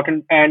really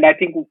important. And I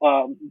think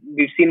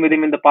we've seen with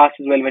him in the past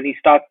as well, when he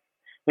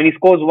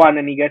scores one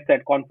and he gets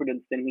that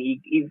confidence, then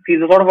he's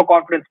a sort of a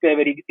confidence player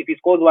where if he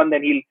scores one,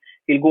 then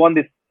he'll go on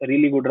this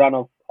really good run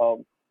of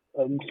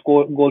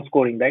goal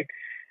scoring, right?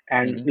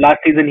 And Hmm. last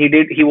season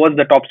he was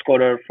the top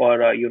scorer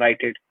for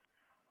United.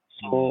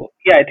 Hmm. So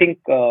yeah, I think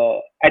he'll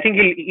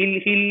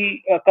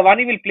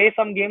Cavani will play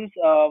some games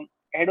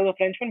ahead of the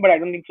Frenchman, but I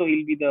don't think so.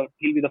 He'll be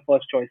the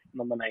first choice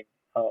number nine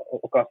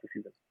across the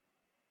season.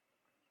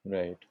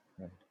 Right.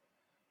 Right.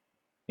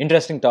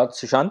 Interesting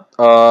thoughts, Sushant.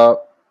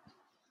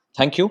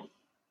 Thank you.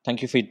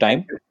 Thank you for your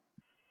Thank time. you,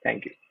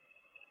 thank you.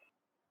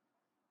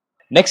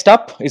 Next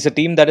up is a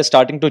team that is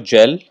starting to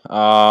gel.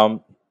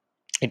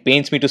 It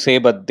pains me to say,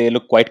 but they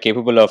look quite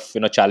capable of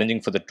challenging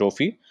for the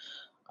trophy.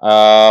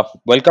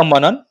 Welcome,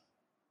 Manan.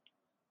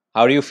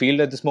 How do you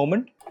feel at this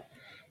moment?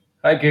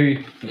 Hi,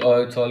 KV.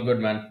 It's all good,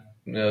 man.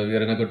 We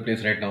are in a good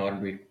place right now,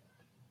 aren't we?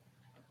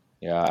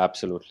 Yeah,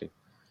 absolutely.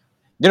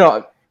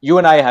 You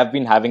and I have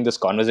been having this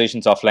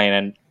conversations offline,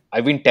 and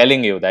I've been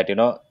telling you that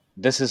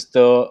this is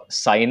the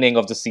signing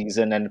of the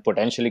season and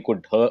potentially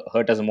could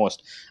hurt us the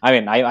most. I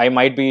mean, I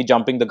might be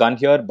jumping the gun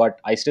here, but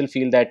I still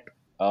feel that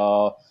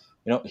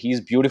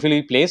he's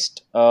beautifully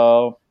placed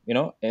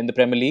in the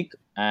Premier League,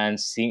 and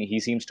he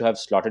seems to have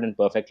slotted in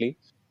perfectly.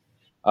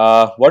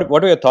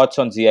 What are your thoughts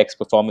on ZX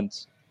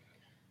performance?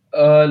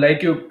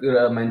 Like you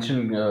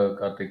mentioned,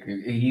 Karthik,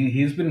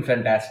 he's been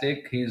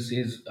fantastic.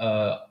 He's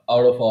out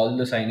of all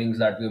the signings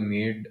that we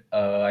made,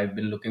 I've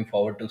been looking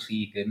forward to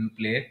see him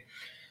play.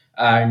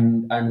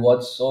 And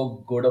what's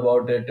so good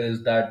about it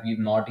is that we've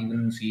not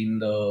even seen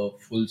the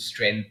full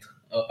strength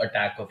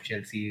attack of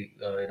Chelsea.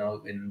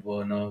 In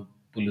Werner,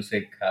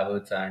 Pulisic,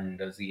 Havertz, and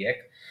Ziyech.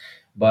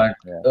 But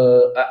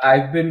Yeah,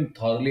 I've been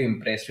thoroughly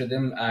impressed with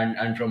him,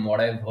 and from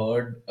what I've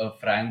heard,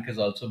 Frank has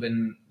also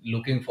been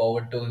looking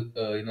forward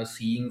to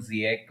seeing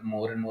Ziyech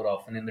more and more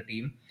often in the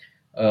team.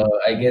 I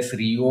hmm, guess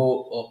Rio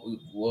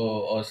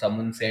or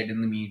someone said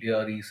in the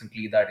media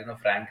recently that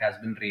Frank has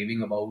been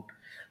raving about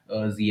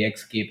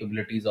Ziyech's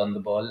capabilities on the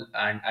ball,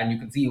 and you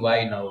can see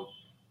why now.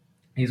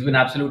 He's been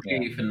yeah,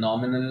 absolutely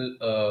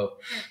phenomenal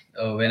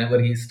whenever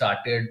he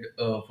started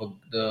for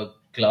the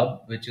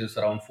club, which is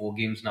around 4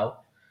 games now.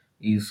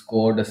 He's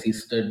scored,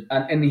 assisted,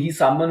 and he's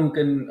someone who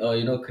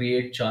can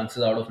create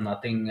chances out of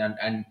nothing,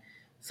 and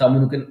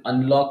someone who can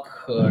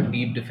unlock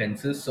deep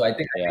defenses. So I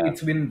think yeah,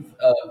 it's been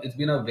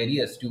a very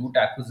astute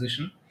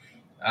acquisition,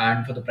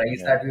 and for the price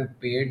yeah. that we've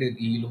paid,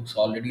 he looks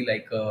already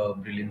like a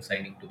brilliant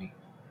signing to me.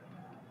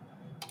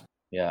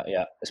 Yeah,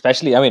 yeah.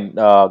 Especially, I mean,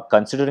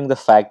 considering the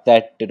fact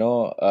that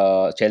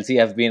Chelsea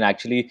have been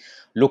actually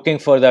looking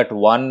for that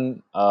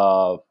one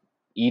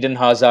Eden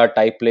Hazard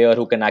type player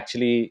who can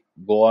actually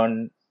go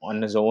on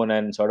his own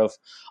and sort of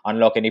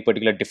unlock any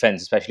particular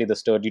defense, especially the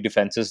sturdy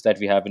defenses that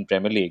we have in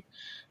Premier League.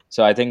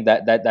 So I think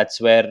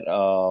that's where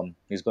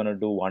he's going to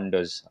do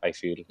wonders. I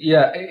feel.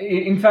 Yeah,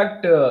 in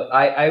fact,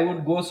 I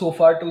would go so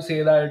far to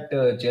say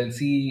that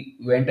Chelsea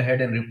went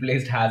ahead and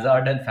replaced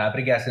Hazard and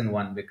Fabregas in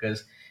one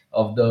because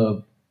of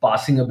the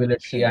passing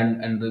ability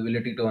and the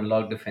ability to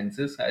unlock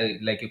defenses,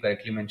 like you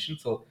correctly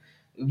mentioned. So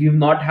we've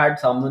not had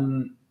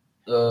someone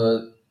uh,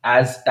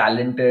 as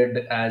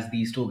talented as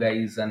these two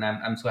guys, and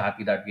I'm so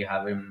happy that we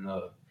have him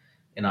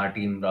in our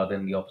team rather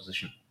than the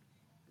opposition.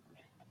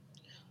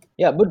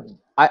 Yeah, but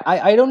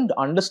I don't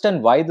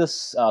understand why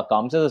this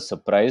comes as a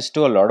surprise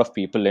to a lot of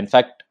people. In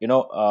fact,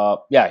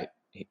 yeah,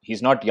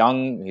 he's not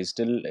young. He's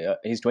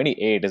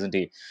 28, isn't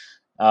he?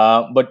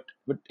 But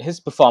his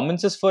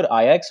performances for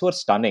Ajax were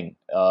stunning,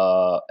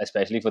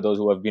 especially for those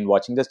who have been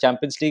watching this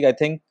Champions League. I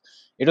think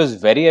it was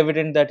very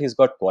evident that he's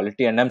got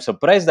quality, and I'm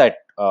surprised that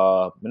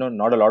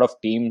not a lot of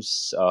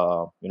teams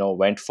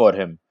went for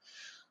him.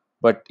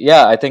 But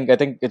yeah, I think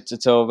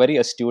it's a very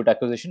astute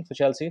acquisition for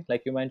Chelsea,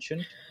 like you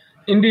mentioned.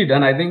 Indeed,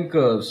 and I think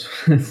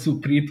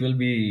Supreet will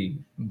be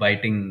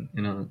biting,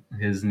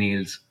 his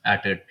nails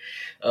at it.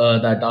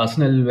 That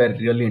Arsenal were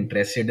really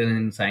interested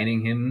in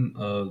signing him.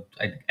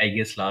 I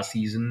guess last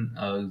season,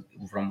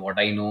 from what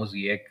I know,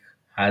 Ziyech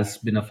has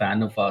been a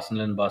fan of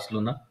Arsenal and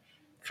Barcelona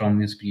from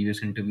his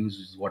previous interviews,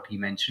 is what he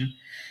mentioned.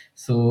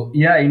 So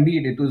yeah,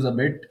 indeed, it was a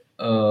bit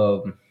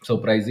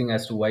surprising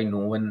as to why no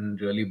one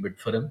really bid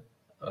for him.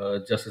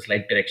 Just a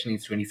slight correction,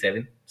 he's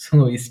 27,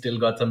 so he's still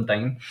got some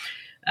time.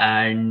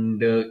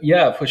 And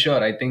yeah, for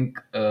sure, I think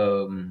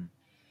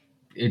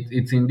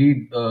it's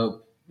indeed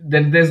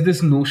there's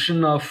this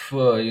notion of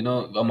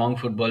among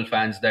football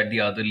fans that the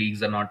other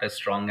leagues are not as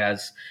strong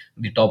as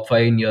the top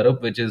five in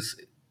Europe, which is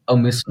a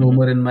Hmm.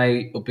 misnomer in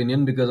my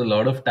opinion, because a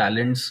lot of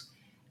talents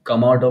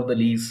come out of the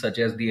leagues such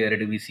as the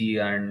Eredivisie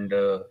and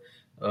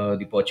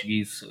the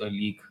Portuguese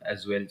league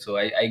as well. So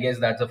I guess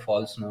that's a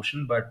false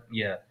notion, but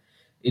yeah,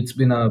 it's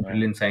been a Yeah,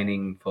 brilliant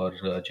signing for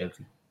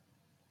Chelsea.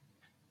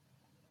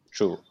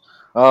 true.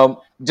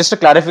 Just a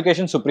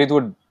clarification: Supreet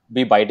would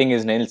be biting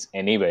his nails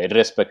anyway,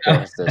 irrespective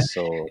of this.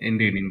 So.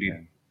 Indeed, Yeah.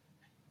 indeed.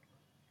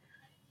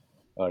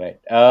 All right.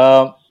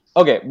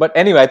 Okay, but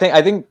anyway,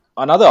 I think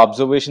another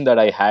observation that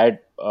I had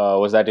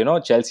was that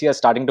Chelsea are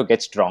starting to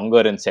get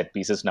stronger in set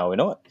pieces now.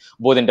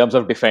 Both in terms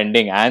of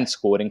defending and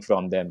scoring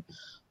from them.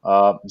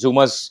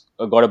 Zuma's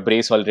got a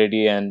brace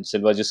already, and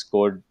Silva just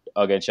scored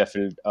against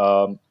Sheffield.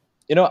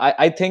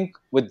 I think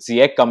with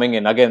Ziyech coming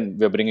in again,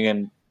 we're bringing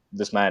in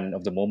this man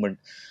of the moment.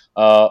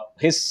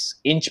 His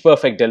inch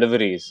perfect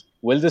deliveries,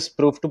 will this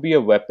prove to be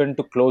a weapon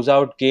to close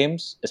out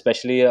games,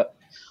 especially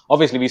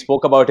obviously we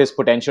spoke about his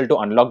potential to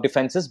unlock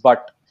defenses,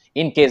 but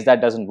in case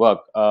that doesn't work,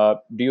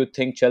 do you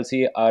think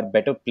Chelsea are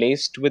better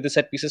placed with the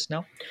set pieces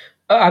now?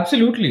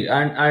 Absolutely,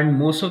 and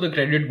most of the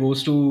credit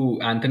goes to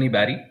Anthony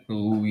Barry,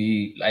 who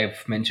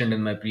I've mentioned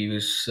in my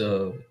previous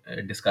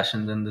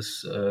discussions in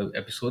this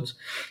episodes,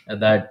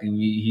 that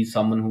he's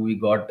someone who we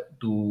got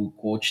to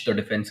coach the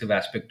defensive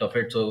aspect of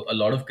it. So a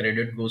lot of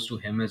credit goes to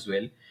him as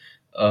well.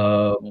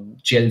 Uh, Hmm.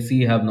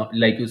 Chelsea have not,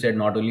 like you said,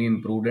 not only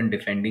improved in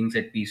defending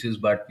set pieces,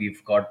 but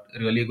we've got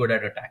really good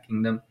at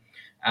attacking them.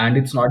 And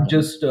it's not Hmm.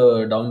 just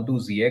down to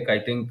Ziyech. I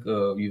think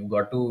we've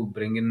got to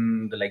bring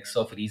in the likes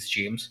of Reece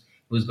James,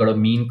 who's got a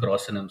mean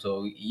cross in him.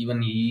 So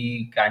even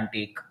he can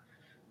take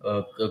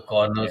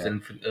corners Yeah,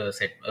 and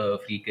set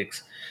free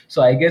kicks.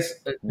 So I guess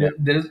yeah.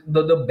 there's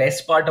the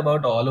best part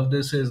about all of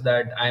this is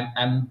that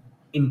I'm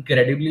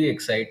incredibly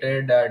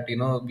excited that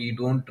we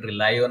don't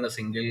rely on a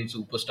single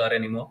superstar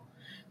anymore.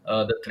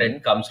 The Hmm.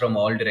 threat comes from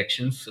all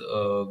directions.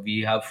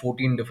 We have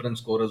 14 different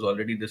scorers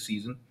already this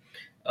season.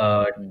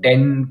 Hmm.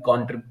 10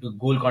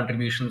 goal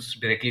contributions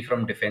directly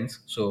from defense.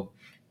 So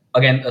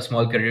again, a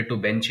small credit to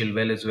Ben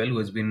Chilwell as well, who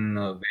has been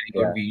very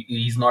good. Yeah.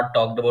 He's not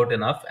talked about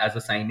enough as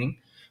a signing,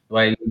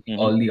 while Hmm.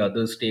 all the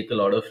others take a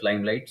lot of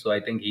limelight. So I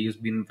think he's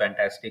been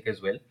fantastic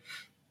as well.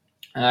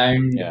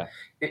 And Yeah.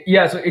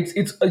 yeah, so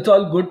it's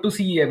all good to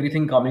see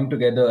everything coming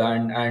together.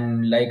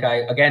 And like I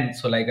again,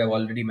 so like I've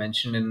already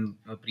mentioned in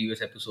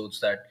previous episodes,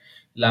 that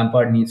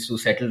Lampard needs to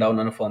settle down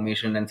on a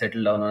formation and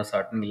settle down on a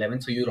certain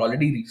 11. So you're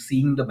already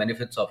seeing the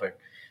benefits of it.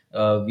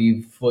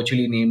 We've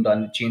virtually named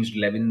unchanged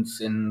 11s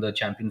in the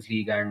Champions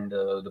League and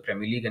the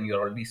Premier League, and you're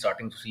already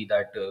starting to see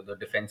that the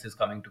defense is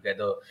coming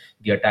together,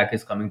 the attack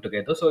is coming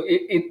together. So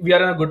we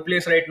are in a good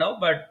place right now.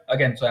 But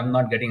again, so I'm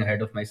not getting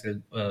ahead of myself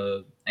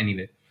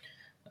anyway.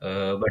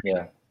 But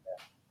Yeah.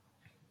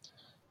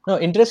 No,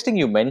 interesting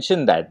you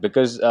mentioned that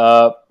because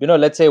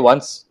let's say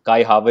once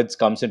Kai Havertz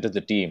comes into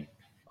the team,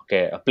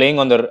 okay, playing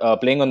on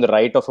the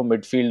right of a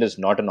midfield is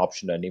not an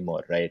option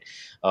anymore, right?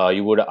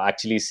 You would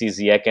actually see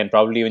Ziyech and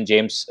probably even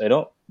James,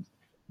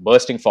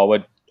 bursting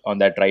forward on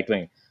that right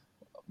wing.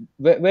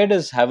 Where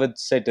does Havertz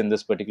sit in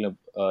this particular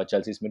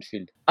Chelsea's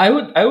midfield? I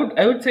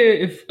would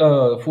say if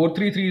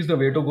 4-3-3 is the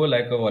way to go,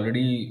 like I've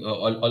already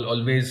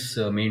always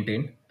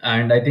maintained,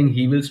 and I think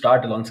he will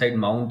start alongside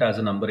Mount as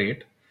a number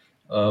eight,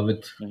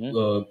 with Hmm.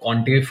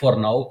 Conte for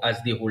now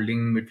as the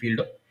holding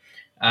midfielder,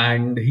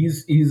 and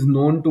he's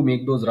known to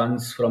make those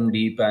runs from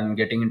deep and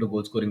getting into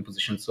goal scoring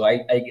positions. So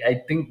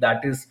I think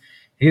that is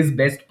his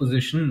best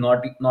position,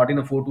 not in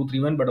a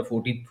 4-2-3-1, but a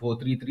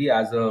 4-3-3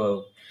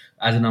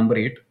 as a number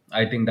eight.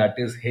 I think that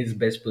is his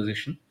best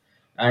position.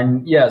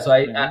 And yeah, so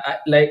Hmm. I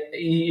like,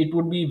 it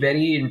would be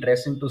very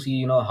interesting to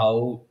see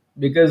how,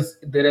 because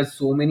there are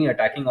so many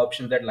attacking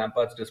options at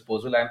Lampard's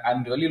disposal.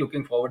 I'm really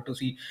looking forward to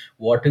see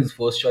what his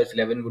first choice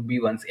 11 would be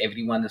once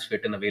everyone is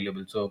fit and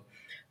available. So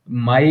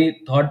my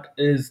thought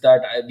is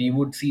that we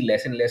would see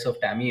less and less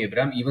of Tammy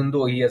Abraham, even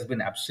though he has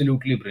been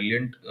absolutely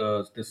brilliant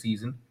this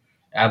season,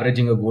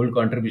 averaging a goal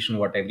contribution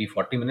every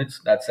 40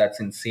 minutes. That's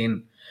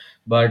insane.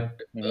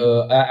 But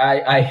Hmm.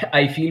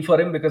 I feel for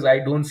him, because I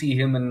don't see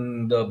him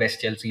in the best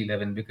Chelsea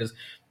 11, because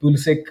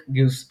Pulisic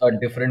gives a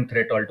different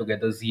threat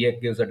altogether.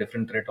 Ziyech gives a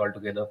different threat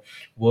altogether.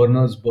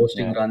 Werner's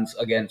bursting Yeah. runs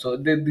again. So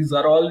these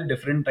are all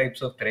different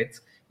types of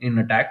threats in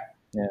attack.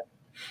 Yeah.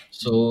 Mhm.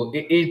 So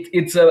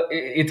it's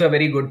a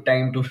very good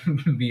time to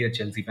be a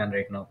Chelsea fan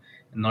right now,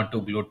 not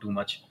to gloat too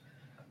much.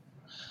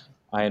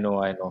 I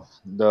know.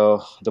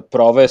 The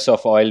prowess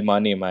of oil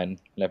money, man.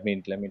 Let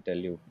me tell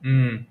you.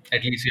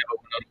 At least you have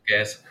a owner who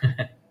cares.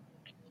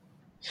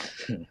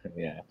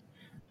 Yeah.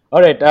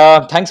 All right.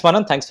 Thanks,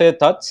 Manan. Thanks for your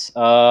thoughts.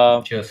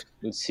 Cheers.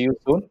 We'll see you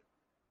soon.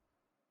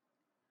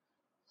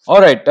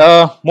 All right.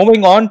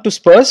 Moving on to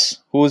Spurs,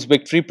 whose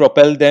victory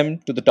propelled them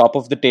to the top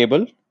of the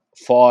table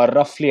for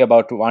roughly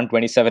about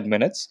 127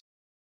 minutes.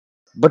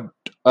 But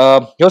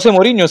Jose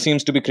Mourinho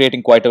seems to be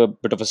creating quite a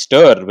bit of a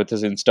stir with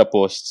his Insta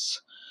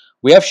posts.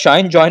 We have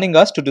Shine joining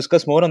us to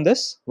discuss more on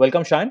this.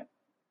 Welcome, Shine.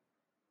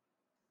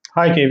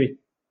 Hi, KV.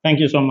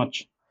 Thank you so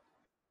much.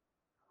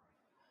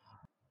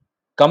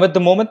 come at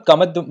the moment,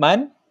 come at the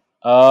man.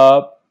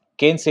 Uh,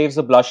 Kane saves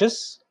the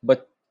blushes,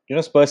 but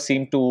Spurs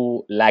seem to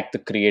lack the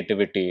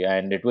creativity,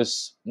 and it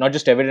was not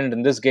just evident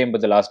in this game,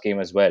 but the last game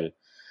as well.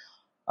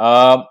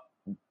 Um,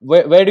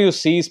 where do you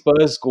see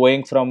Spurs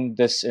going from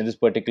this in this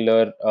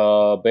particular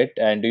bit,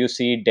 and do you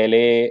see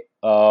Dele,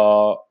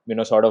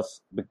 sort of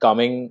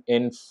becoming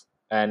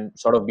and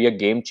sort of be a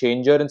game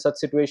changer in such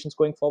situations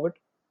going forward?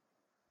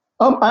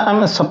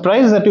 I'm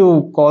surprised that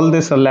you call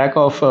this a lack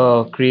of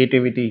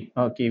creativity,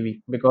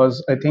 KV,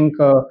 because I think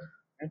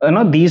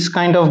these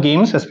kind of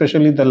games,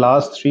 especially the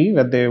last three,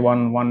 where they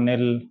won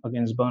 1-0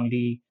 against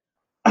Burnley,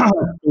 2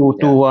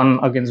 Yeah, 2-1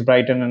 against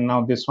Brighton, and now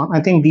this one.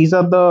 I think these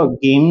are the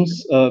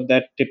games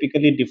that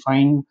typically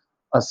define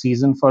a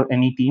season for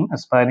any team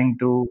aspiring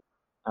to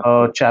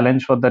absolutely.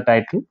 challenge for the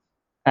title.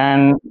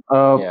 And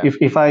Yeah,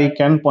 if I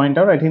can point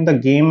out, I think the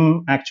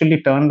game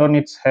actually turned on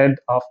its head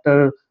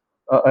after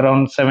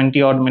around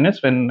 70 odd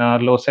minutes when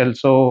Lo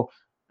Celso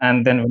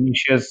and then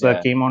Vinicius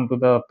yeah, came onto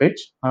the pitch.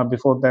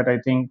 Before that, I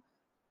think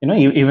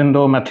even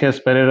though Matthias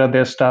Pereira,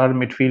 their star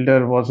midfielder,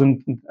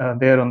 wasn't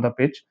there on the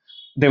pitch,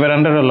 they were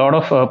under a lot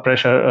of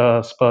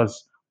pressure. Spurs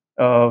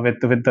with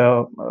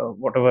the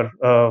whatever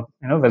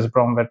West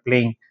Brom were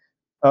playing.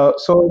 yeah,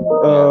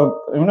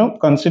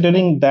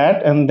 Considering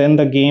that, and then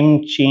the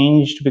game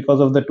changed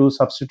because of the two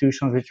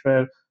substitutions, which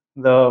were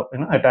the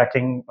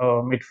attacking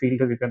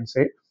midfielders, you can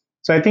say.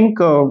 So I think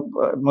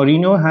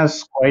Mourinho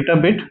has quite a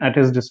bit at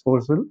his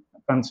disposal,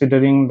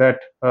 considering that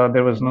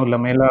there was no hmm,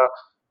 Lamela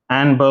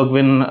and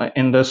Bergwijn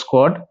in the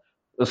squad.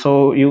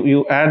 So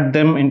you add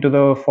them into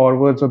the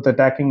forwards of the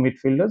attacking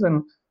midfielders,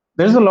 and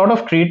there's a lot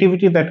of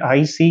creativity that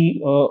I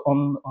see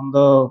on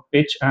the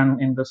pitch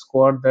and in the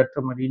squad that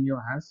Mourinho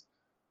has.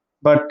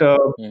 But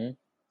hmm,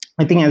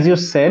 I think, as you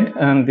said,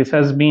 and this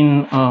has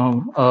been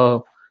a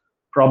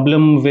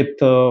problem with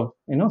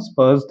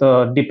Spurs,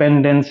 the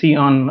dependency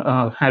on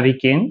Harry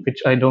Kane, which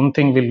I don't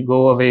think will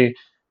go away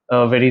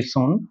very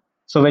soon.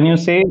 So when you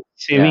say yeah,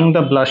 saving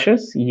the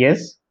blushes,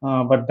 yes,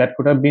 but that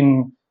could have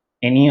been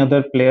any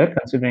other player,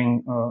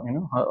 considering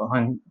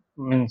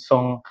Min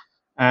Song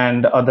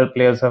and other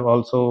players have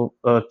also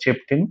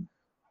chipped in.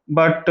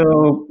 But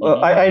hmm,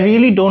 I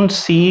really don't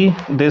see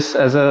this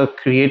as a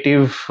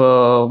creative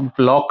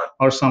block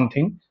or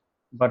something,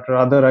 but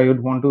rather I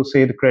would want to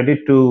say the credit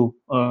to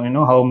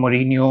how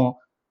Mourinho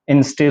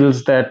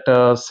instills that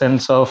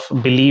sense of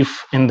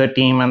belief in the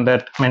team and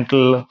that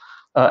mental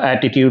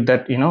attitude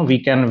that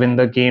we can win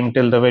the game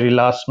till the very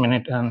last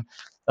minute, and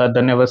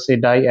the never say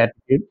die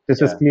attitude.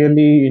 This is yeah,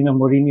 clearly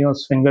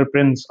Mourinho's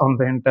fingerprints on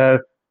the entire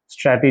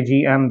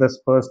strategy and the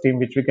Spurs team,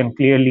 which we can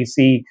clearly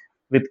see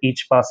with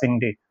each passing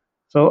day.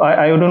 So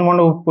I don't want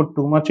to put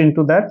too much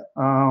into that,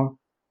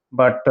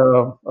 but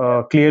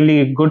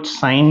clearly good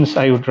signs,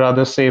 I would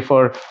rather say,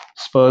 for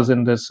Spurs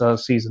in this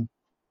season.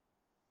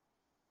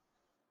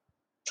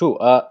 true.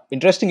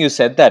 Interesting you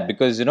said that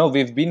because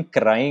we've been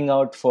crying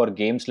out for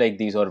games like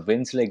these or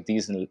wins like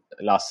these in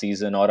last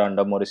season or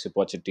under Mauricio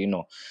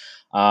Pochettino.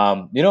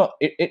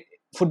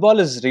 Football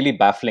is really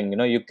baffling.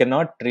 You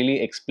cannot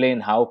really explain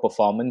how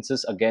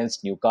performances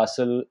against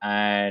Newcastle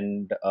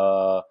and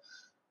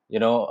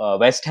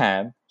West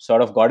Ham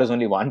sort of got us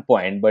only 1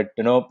 point, but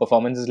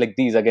performances like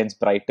these against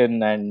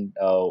Brighton and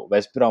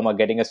West Brom are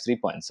getting us 3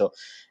 points. So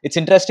it's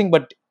interesting,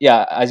 but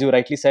yeah, as you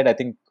rightly said, I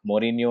think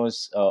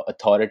Mourinho's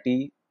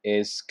authority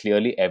is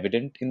clearly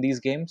evident in these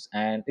games,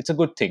 and it's a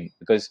good thing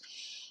because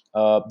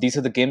these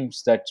are the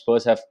games that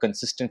Spurs have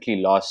consistently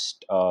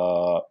lost.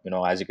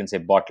 As you can say,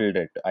 bottled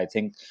it. I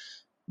think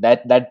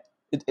that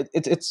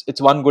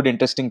it's one good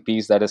interesting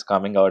piece that is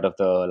coming out of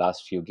the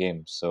last few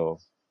games. So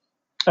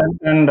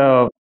And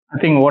I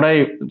think what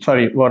I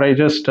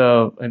just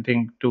I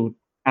think to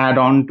add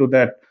on to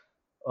that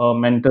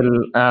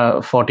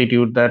mental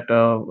fortitude that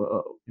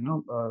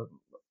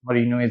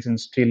Mourinho is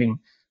instilling.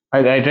 I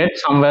read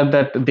somewhere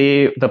that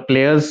the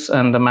players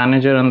and the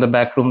manager and the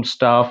backroom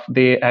staff,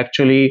 they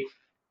actually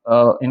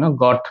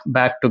got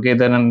back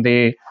together and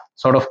they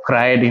sort of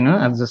cried,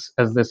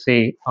 as they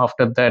say,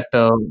 after that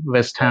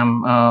West yeah,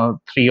 Ham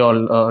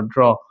 3-all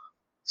draw.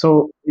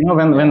 So yeah,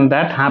 when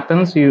that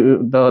happens,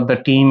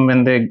 the team,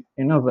 when they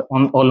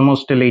on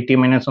almost till 80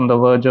 minutes on the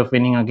verge of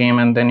winning a game,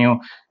 and then you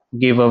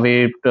give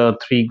away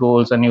three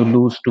goals and you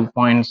lose 2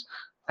 points,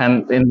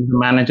 and then the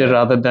manager, yeah,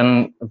 rather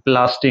than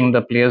blasting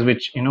the players,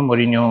 which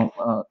Mourinho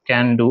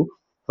can do,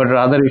 but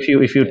rather if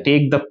you yeah,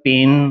 take the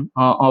pain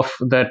of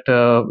that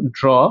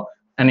draw,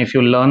 and if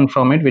you learn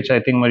from it, which I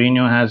think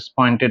Mourinho has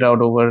pointed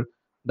out over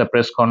the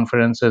press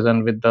conferences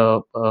and with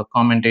the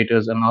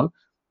commentators and all,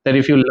 that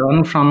if you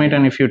learn from it mm,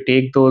 and if you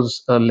take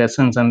those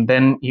lessons and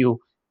then you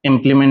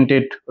implement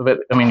it,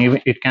 I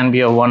mean, it can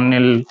be a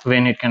 1-0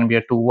 win, it can be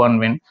a 2-1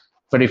 win,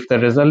 but if the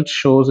result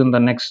shows in the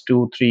next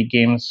 2-3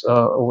 games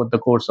over the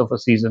course of a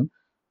season,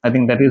 I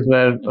think that is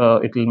where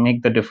mhm. it will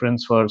make the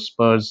difference for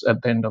Spurs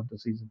at the end of the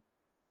season.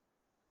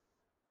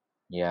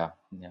 Yeah,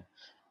 yeah.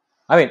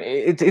 I mean,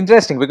 it's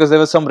interesting because there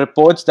were some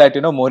reports that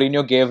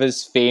Mourinho gave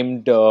his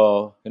famed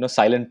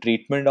silent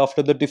treatment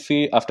after the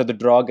defeat, after the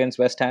draw against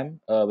West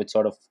Ham, which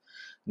sort of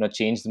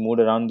change the mood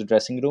around the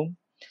dressing room.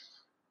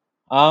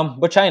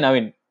 But Shine, I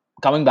mean,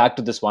 coming back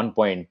to this one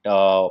point,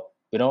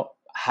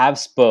 have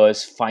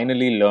Spurs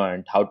finally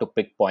learned how to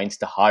pick points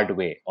the hard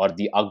way or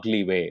the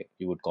ugly way,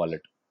 you would call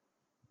it?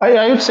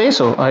 I would say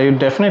so. I would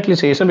definitely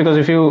say so because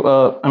if you,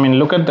 I mean,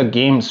 look at the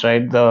games,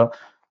 right? The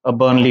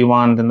Burnley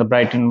one, then the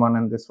Brighton one,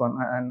 and this one.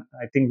 And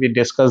I think we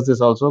discussed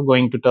this also.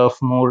 Going to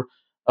turf more,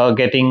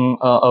 getting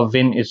a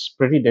win is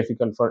pretty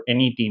difficult for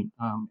any team.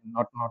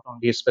 Not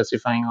only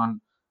specifying on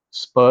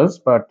Spurs,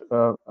 but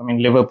I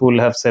mean, Liverpool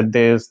have said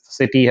this,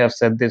 City have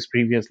said this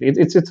previously.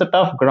 It's a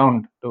tough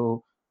ground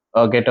to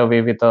get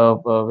away with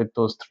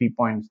those 3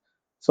 points.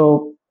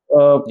 So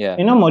Yeah.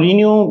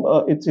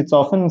 Mourinho, it's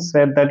often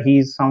said that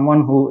he's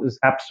someone who is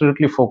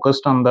absolutely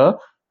focused on the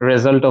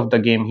result of the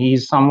game.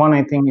 He's someone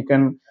I think you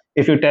can,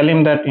 if you tell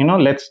him that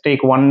let's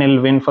take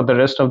 1-0 win for the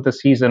rest of the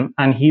season,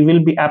 and he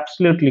will be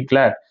absolutely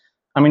glad.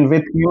 I mean,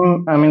 with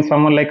him, I mean,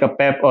 someone like a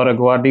Pep or a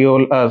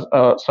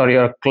Guardiola, sorry,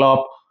 or a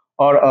Klopp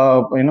or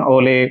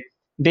Ole,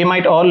 they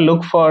might all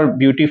look for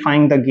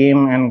beautifying the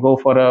game and go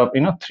for a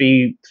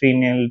 3-0,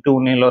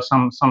 2-0, or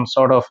some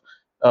sort of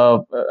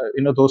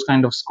those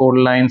kind of score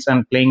lines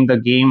and playing the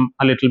game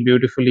a little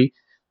beautifully.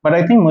 But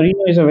I think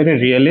Mourinho is a very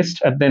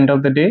realist at the end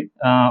of the day.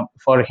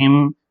 For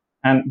him,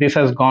 and this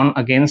has gone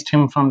against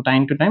him from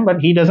time to time, but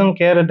he doesn't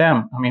care a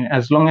damn. I mean,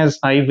 as long as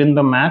I win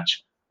the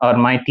match or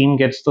my team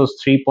gets those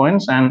 3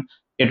 points and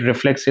it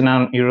reflects in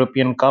an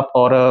European Cup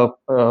or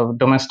a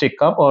domestic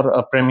cup or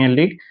a Premier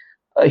League,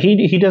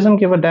 he doesn't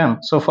give a damn.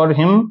 So for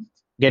him,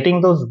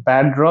 getting those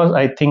bad draws,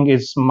 I think,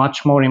 is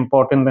much more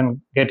important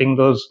than getting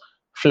those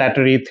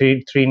flattery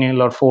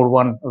 3-0 or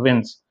 4-1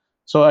 wins.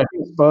 So I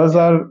think Spurs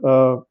Yeah.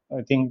 are,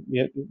 I think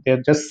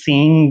they're just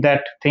seeing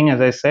that thing,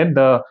 as I said,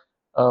 the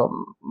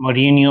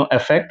Mourinho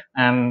effect,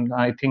 and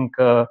I think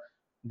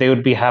they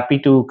would be happy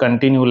to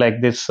continue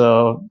like this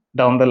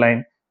down the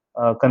line,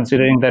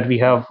 considering that we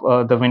Yeah.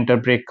 have the winter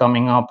break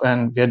coming up,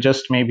 and we're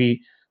just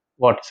maybe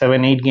what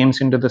 7-8 games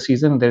into the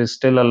season. There is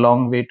still a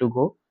long way to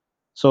go.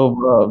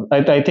 So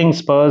I think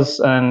Spurs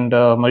and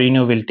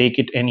Mourinho will take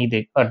it any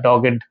day, a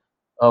dogged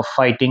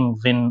fighting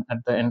win at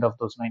the end of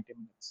those 90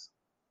 minutes.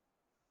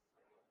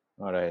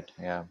 All right.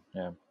 Yeah.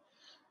 Yeah.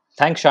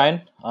 Thanks,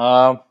 Shine.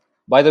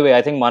 By the way,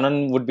 I think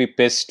Manan would be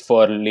pissed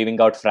for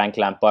leaving out Frank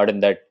Lampard in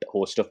that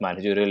host of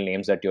managerial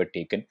names that you had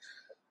taken.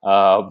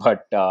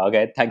 But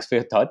again, thanks for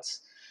your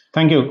thoughts.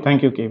 Thank you,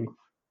 KB.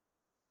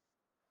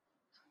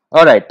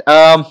 All right.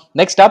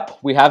 Next up,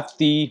 we have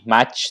the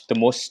match, the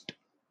most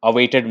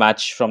awaited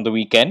match from the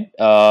weekend,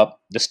 the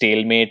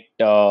stalemate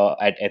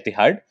at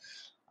Etihad.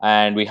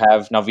 And we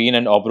have Naveen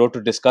and Obro to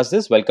discuss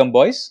this. Welcome,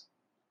 boys.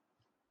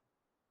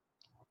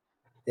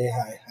 Hey,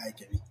 hi,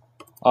 Kevin.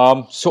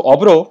 So,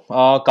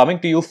 Obro, coming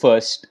to you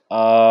first.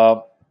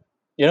 What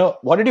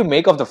did you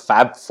make of the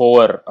Fab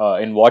Four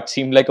in what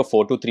seemed like a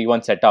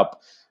 4-2-3-1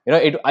 setup?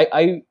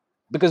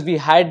 Because we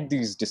had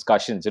these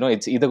discussions.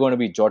 It's either going to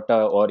be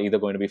Jota or either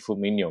going to be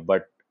Firmino,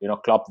 but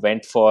Klopp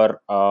went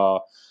for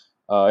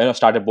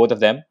started both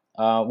of them.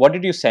 What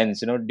did you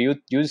sense? Do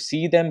you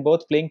see them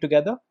both playing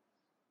together?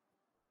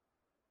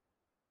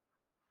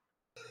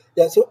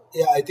 Yeah, so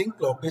yeah, I think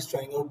Klopp is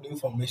trying out new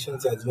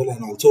formations as well,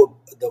 and also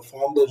the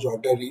form that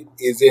Jota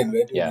is in,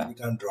 right? You Yeah. really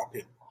can't drop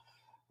him,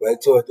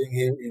 right? So I think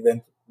he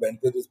went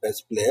with his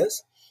best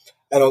players,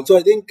 and also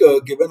I think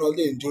given all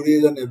the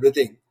injuries and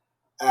everything,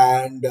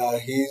 and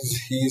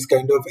he's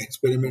kind of Hmm.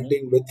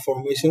 experimenting with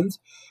formations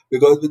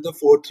because with the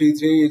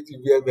 4-3-3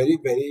 we are very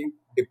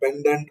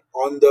dependent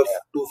on the Yeah.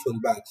 two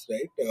fullbacks,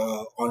 right?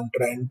 On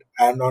Trent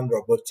and on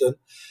Robertson,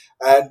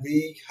 and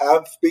we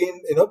have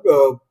been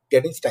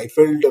getting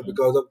stifled Mhm.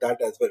 because of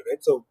that as well,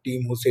 right? So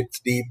team who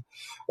sits deep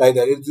like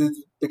that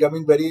is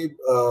becoming very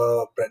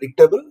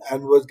predictable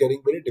and was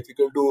getting very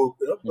difficult to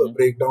Hmm.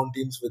 break down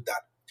teams with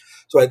that.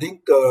 So I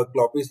think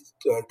Klopp is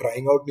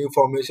trying out new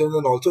formations,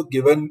 and also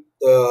given,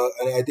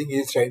 and I think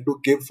he's trying to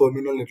give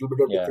Firmino a little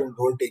bit of Yeah. different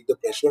role, take the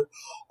pressure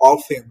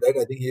off him. Right,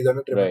 I think he's under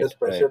Right. tremendous Right.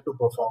 pressure to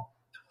perform,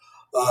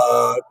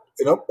 uh,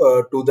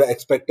 to the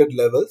expected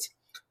levels.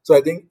 So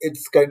I think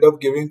it's kind of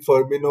giving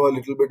Firmino a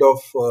little bit of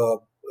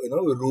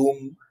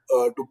room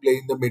to play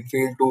in the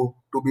midfield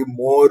to be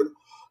more,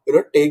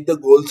 take the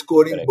goal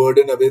scoring Correct.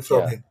 burden away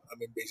from Yeah. him. I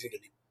mean,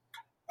 basically.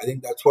 I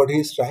think that's what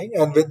he's trying.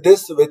 And with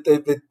this, with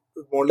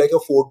more like a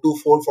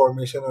 4-2-4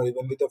 formation, or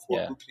even with a four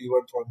Yeah. two three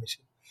one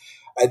formation,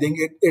 I think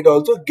it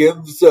also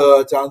gives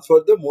a chance for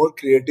the more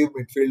creative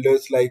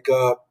midfielders like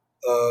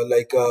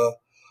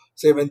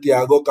say when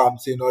Thiago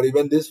comes in, or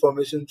even this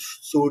formation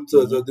suits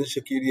Hmm. this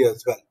Shaqiri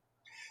as well,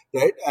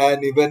 right?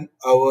 And even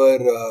our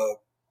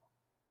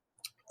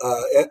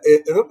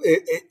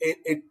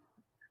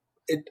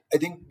it I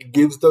think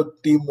gives the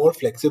team more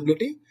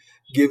flexibility,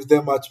 gives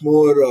them much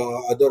more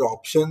other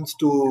options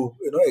to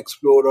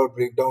explore or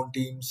break down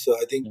teams.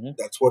 I think Hmm.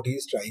 that's what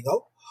he's trying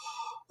out.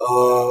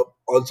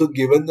 Also,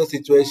 given the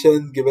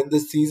situation, given the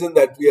season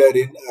that we are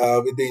in,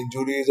 with the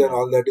injuries and Yeah.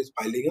 all that is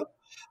piling up,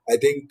 I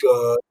think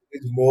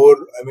it's more.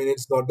 I mean,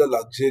 it's not the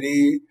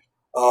luxury.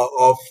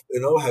 of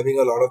having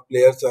a lot of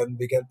players and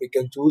we can pick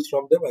and choose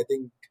from them. I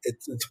think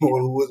it's more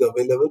who is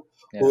available,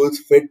 Yeah. who is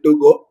fit to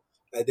go.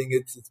 I think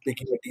it's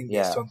picking a team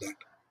based Yeah. on that.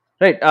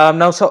 Right.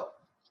 Now, so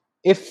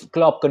if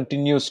Klopp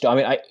continues to, I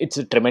mean, it's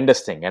a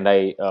tremendous thing, and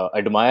I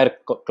admire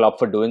Klopp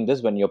for doing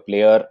this. When your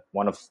player,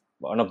 one of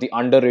the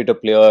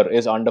underrated player,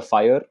 is under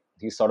fire,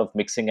 he's sort of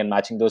mixing and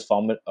matching those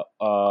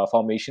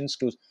formations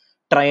to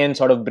try and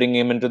sort of bring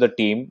him into the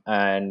team.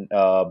 And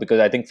because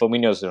I think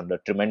Firmino is under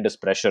tremendous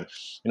pressure.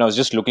 I was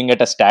just looking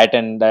at a stat,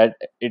 and that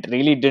it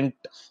really didn't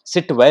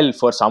sit well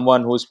for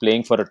someone who's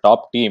playing for a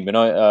top team.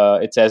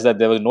 It says that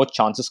there was no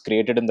chances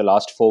created in the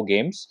last 4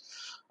 games,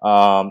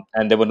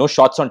 and there were no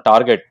shots on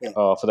target Yeah.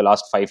 for the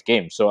last 5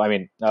 games. So, I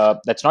mean,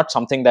 that's not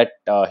something that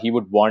he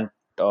would want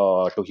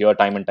to hear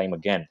time and time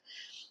again.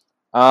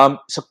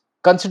 So,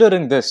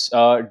 considering this,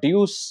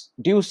 do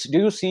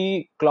you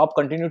see Klopp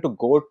continue to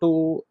go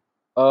to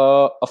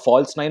a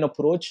false nine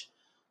approach?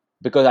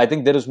 Because I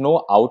think there is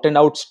no out and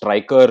out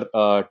striker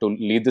to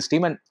lead this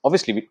team, and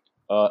obviously,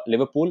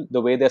 Liverpool,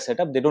 the way they're set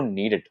up, they don't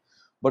need it.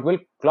 But will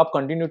Klopp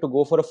continue to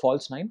go for a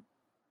false nine?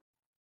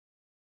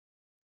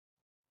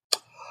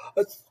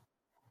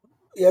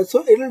 Yeah,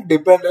 so it'll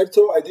depend, right?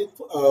 So I think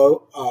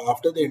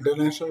after the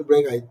international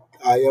break,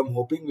 I am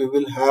hoping we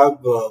will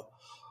have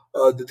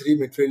the three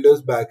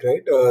midfielders back,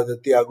 right? The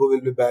Thiago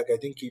will be back. I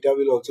think Kita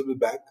will also be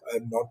back.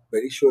 I'm not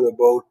very sure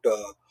about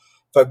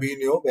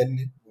Fabinho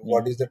when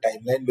what Hmm. is the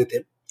timeline with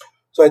him.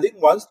 So I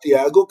think once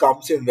Thiago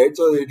comes in, right?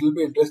 So it will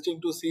be interesting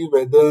to see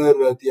whether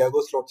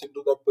Thiago slots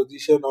into that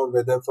position or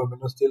whether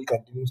Firmino still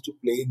continues to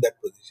play in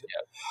that position.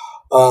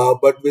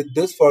 But with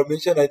this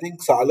formation, I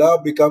think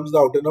Salah becomes the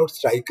out and out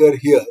striker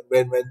here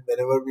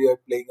whenever we are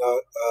playing a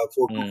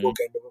 4-2-4 Hmm.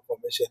 kind of a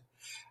formation.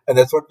 And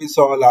that's what we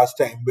saw last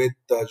time with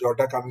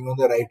Jota coming on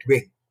the right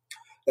wing.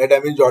 Right? I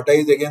mean, Jota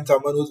is again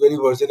someone who's very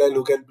versatile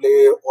who can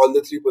play all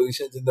the three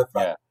positions in the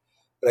front. Yeah.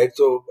 Right?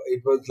 So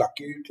it was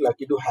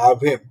lucky to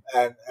have him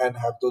and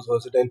have those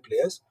versatile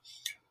players.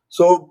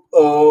 So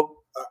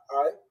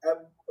I am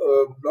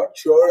not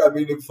sure. I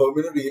mean, if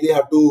Firmino really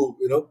have to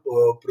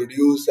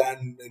produce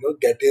and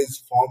get his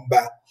form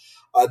back,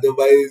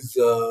 otherwise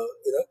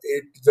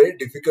it's very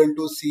difficult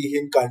to see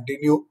him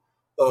continue.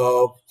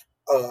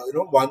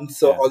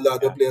 Once Yeah. all the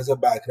other Yeah. players are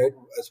back, right?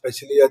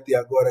 Especially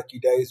Thiago or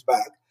Akita is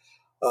back.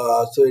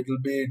 So it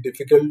will be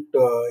difficult.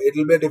 It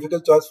will be a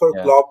difficult choice for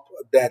Yeah. Klopp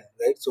then,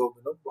 right? So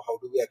how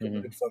do we Hmm.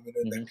 accommodate Firmino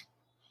in that?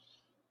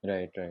 Hmm.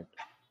 Right. Right.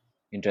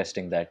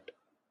 Interesting that.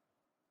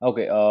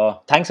 Okay.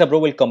 Thanks, Abro.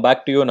 We'll come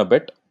back to you in a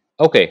bit.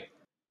 Okay.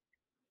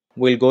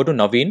 We'll go to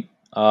Naveen.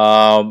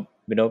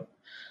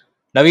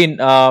 Naveen.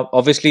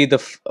 Obviously, the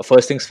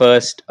first things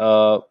first.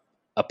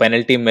 A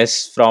penalty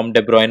miss from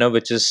De Bruyne,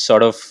 which is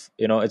sort of,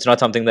 it's not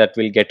something that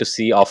we'll get to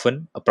see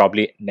often.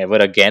 Probably never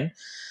again.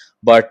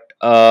 But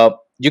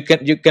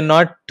you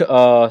cannot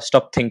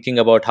stop thinking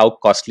about how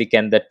costly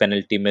can that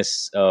penalty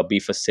miss be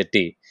for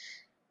City.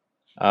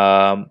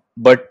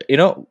 But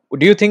do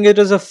you think it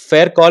was a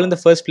fair call in the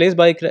first place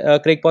by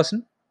Craig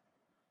Pawson?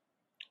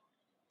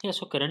 Yeah,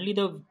 so currently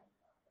the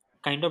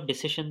kind of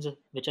decisions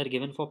which are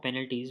given for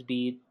penalties,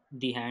 be it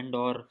the hand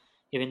or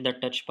even the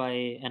touch by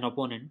an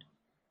opponent,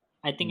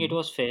 I think it Mhm.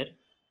 was fair.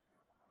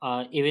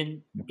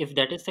 Even if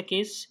that is the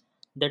case,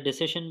 the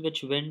decision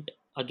which went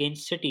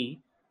against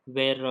City,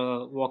 where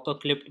Walker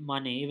clipped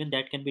Mane, even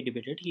that can be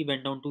debated. He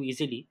went down too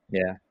easily,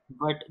 Yeah,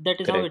 but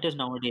that is how correct. it is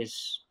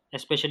nowadays,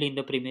 especially in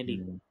the Premier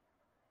League. Mm.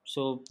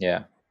 So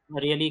Yeah. I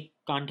really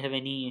can't have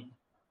any,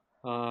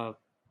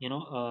 you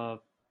know,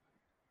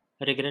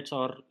 regrets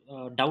or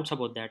doubts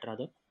about that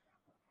rather. Hmm.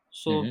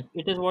 So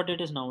it is what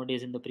it is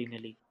nowadays in the Premier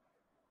League.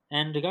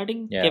 And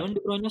regarding Yeah. Kevin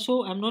De Bruyne,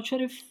 so I'm not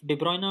sure if De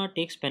Bruyne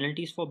takes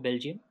penalties for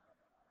Belgium,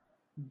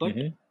 but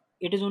Hmm.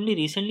 it is only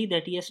recently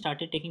that he has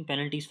started taking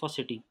penalties for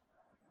City.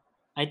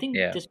 I think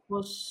Yeah. this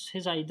was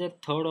his either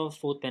third or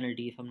fourth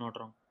penalty, if I'm not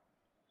wrong.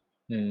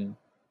 Mm.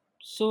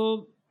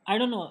 So I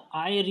don't know.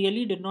 I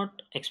really did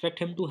not expect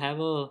him to have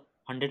a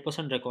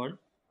 100% record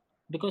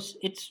because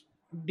it's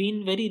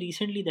been very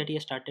recently that he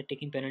has started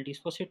taking penalties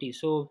for City.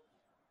 So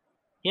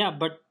yeah,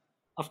 but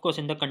of course,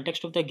 in the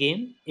context of the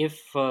game,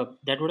 if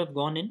that would have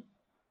gone in,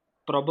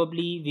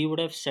 probably we would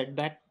have set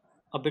back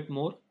a bit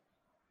more,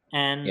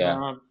 and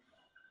Yeah.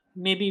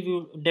 maybe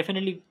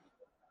definitely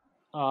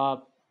uh,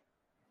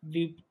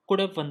 we could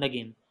have won the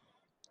game.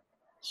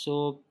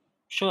 So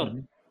sure,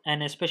 Hmm.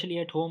 and especially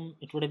at home,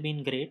 it would have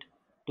been great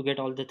to get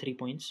all the 3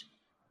 points.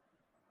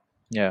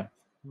 Yeah.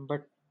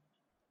 But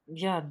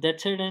yeah,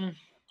 that's it. And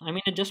I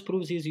mean, it just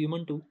proves he's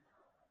human too.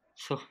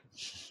 So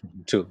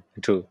True.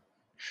 True.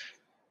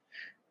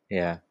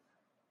 Yeah.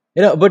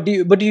 But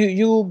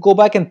you go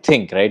back and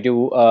think, right?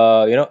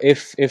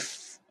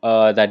 If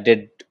that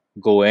did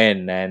go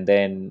in, and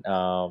then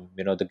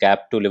the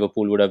gap to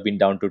Liverpool would have been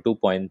down to 2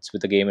 points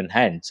with the game in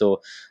hand.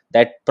 So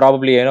that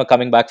probably,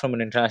 coming back from an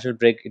international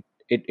break,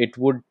 it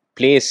would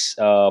place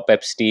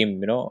Pep's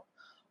team,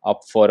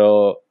 up for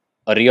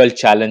a real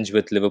challenge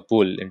with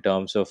Liverpool in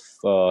terms of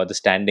the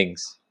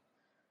standings.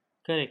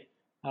 correct.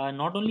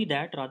 Not only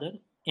that, rather.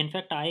 In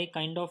fact, I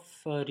kind of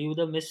review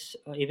the miss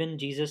even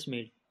Jesus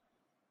made,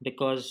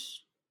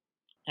 because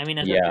I mean,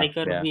 as a Yeah,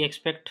 striker, yeah. we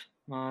expect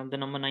the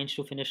number nines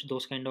to finish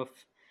those kind of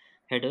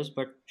headers.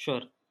 But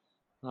sure,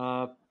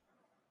 uh,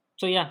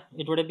 so yeah,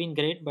 it would have been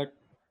great, but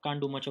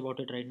can't do much about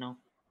it right now.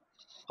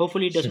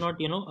 Hopefully, it does not,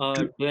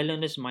 True. dwell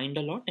on his mind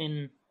a lot,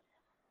 and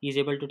he's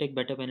able to take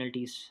better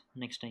penalties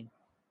next time.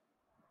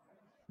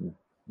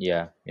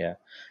 Yeah, yeah.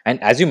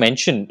 And as you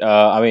mentioned,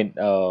 I mean,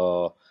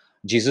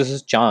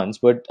 Jesus' chance,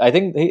 but I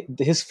think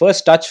his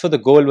first touch for the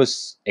goal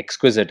was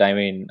exquisite. I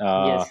mean,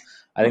 Yes,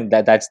 I think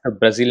that's the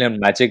Brazilian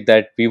magic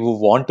that we would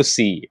want to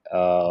see.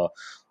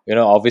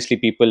 Obviously,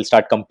 people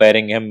start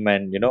comparing him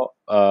and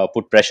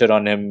put pressure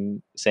on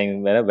him,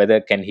 saying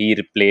whether can he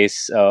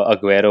replace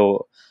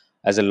Aguero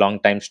as a long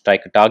time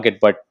striker target.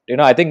 But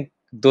I think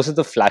those are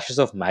the flashes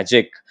of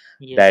magic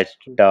that yes,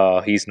 true.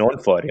 he's known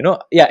for.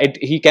 Yeah,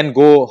 he can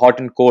go hot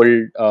and cold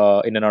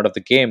in and out of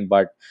the game,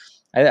 but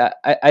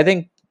I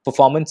think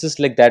performances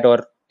like that,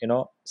 or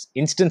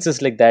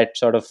instances like that,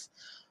 sort of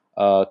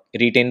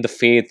retain the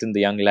faith in the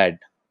young lad.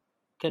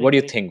 What Correct, do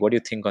you correct. think? What do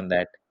you think on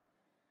that?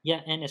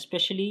 Yeah, and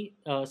especially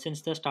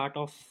since the start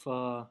of,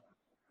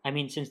 I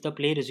mean, since the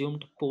play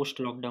resumed post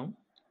lockdown,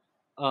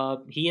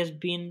 he has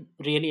been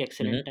really Hmm.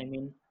 excellent. I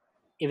mean,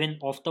 even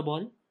off the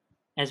ball,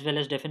 as well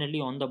as definitely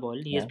on the ball,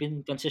 he has Yeah.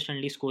 been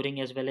consistently scoring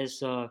as well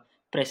as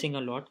pressing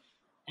a lot,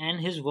 and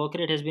his work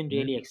rate has been Hmm.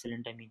 really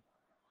excellent. I mean,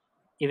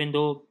 even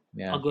though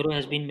Yeah. Aguero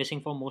has been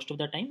missing for most of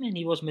the time, and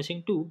he was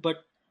missing too,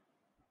 but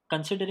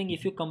considering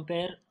if you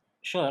compare,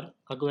 sure,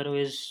 Aguero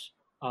is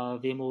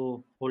way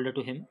more older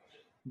to him,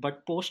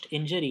 but post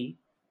injury,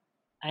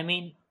 I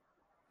mean,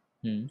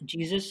 Hmm.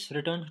 Jesus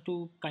returned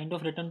to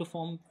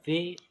form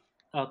way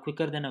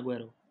quicker than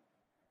Aguero.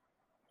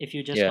 If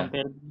you just Yeah.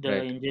 compare the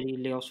Right. injury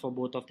layoffs for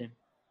both of them,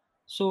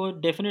 so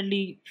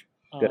definitely,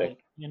 uh,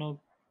 Correct. you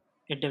know,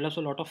 it develops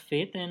a lot of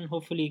faith, and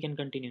hopefully he can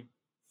continue.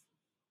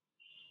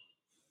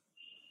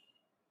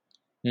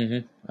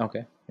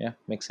 Okay. Yeah,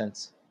 makes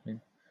sense. Yeah.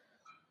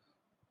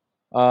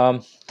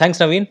 Thanks,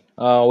 Naveen.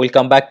 We'll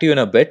come back to you in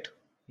a bit.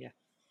 Yeah,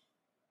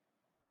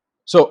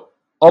 So,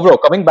 bro,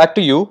 coming back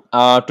to you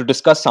to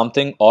discuss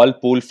something all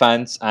pool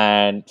fans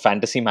and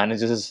fantasy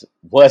managers'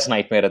 worst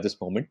nightmare at this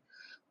moment.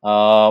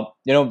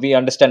 We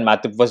understand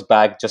Matip was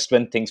back just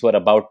when things were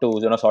about to,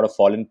 sort of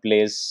fall in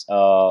place.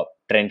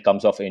 Trent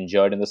comes off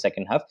injured in the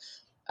second half.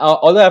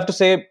 Although I have to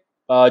say,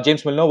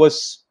 James Milner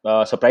was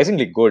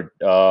surprisingly good,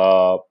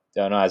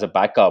 as a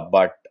backup.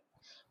 But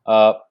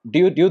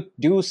do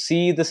you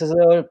see this as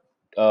a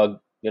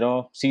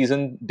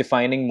season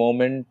defining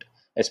moment,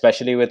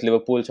 especially with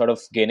Liverpool sort of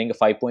gaining a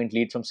 5 point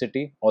lead from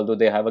City, although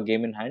they have a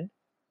game in hand?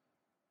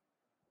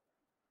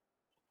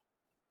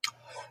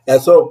 Yeah,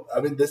 so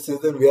I mean, this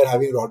season we are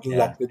having rotten Yeah,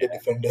 luck with the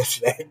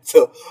defenders, right?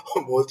 So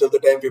most of the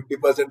time,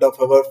 50% of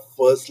our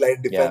first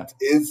line yeah, defense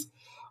is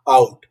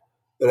out,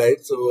 right?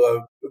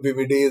 So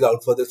BBD is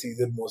out for the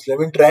season mostly. I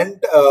mean,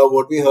 Trent,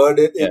 what we heard,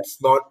 yeah,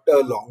 it's not a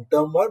long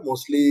term one,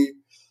 mostly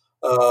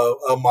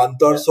a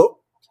month or yeah. so.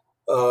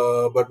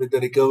 But with the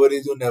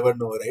recoveries, you never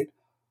know, right?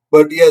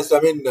 But yes, I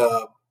mean,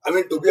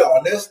 to be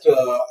honest,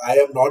 I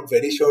am not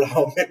very sure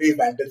how many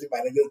fantasy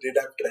managers did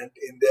have Trent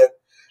in their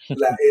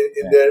Yeah.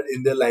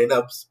 in their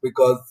lineups,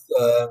 because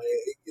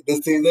this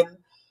season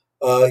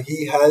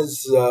he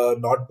has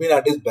not been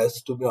at his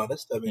best. To be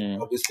honest, I mean,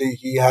 Mm, obviously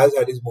he has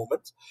had his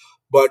moments,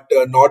 but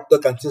not the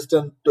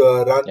consistent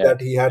run yeah,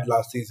 that he had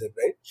last season,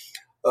 right?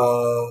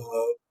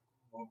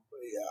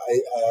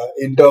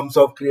 In terms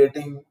of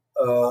creating,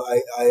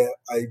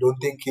 I don't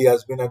think he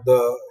has been at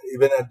the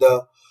even at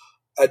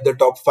the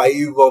top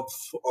five of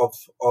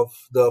of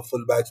the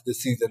fullbacks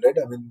this season, right?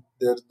 I mean,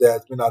 there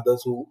has been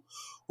others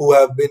who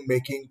have been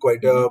making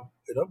quite hmm, a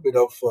bit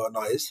of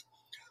noise.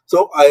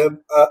 So I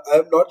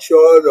am not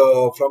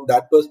sure from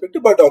that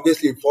perspective, but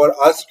obviously for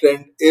us,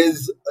 Trent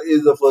is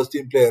a first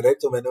team player, right?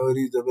 So whenever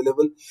he's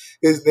available,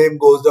 his name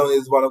goes down.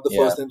 Is one of the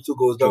yeah, first names who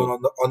goes down true.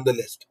 on the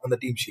list on the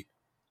team sheet,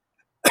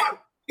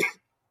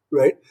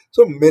 right?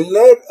 So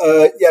Milner,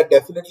 yeah,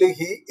 definitely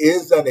he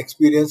is an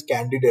experienced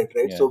candidate,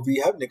 right? Yeah, So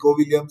we have Nico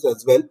Williams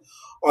as well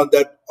on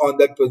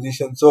that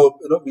position. So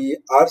we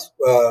are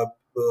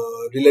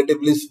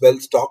relatively well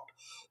stocked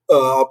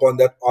up on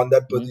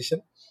that hmm,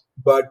 position,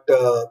 but.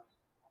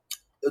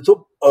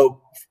 So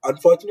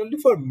unfortunately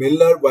for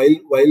Milner,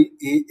 while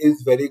he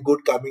is very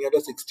good coming at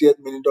a 60th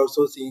minute or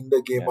so, seeing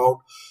the game yeah, out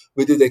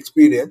with his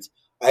experience,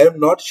 I am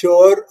not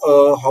sure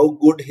how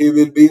good he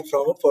will be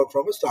from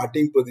a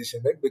starting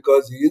position, right?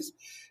 Because he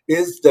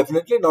is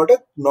definitely not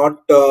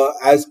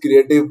as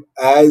creative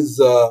as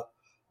a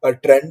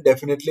Trent,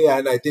 definitely,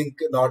 and I think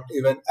not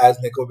even as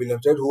Nico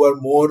Williams, right? Who are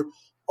more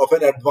of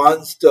an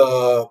advanced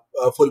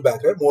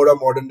fullback, right? More a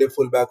modern day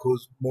fullback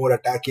who's more yeah,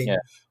 attacking,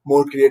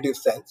 more creative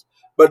sense,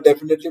 but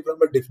definitely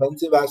from a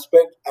defensive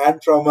aspect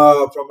and from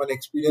an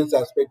experience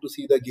aspect to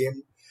see the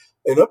game,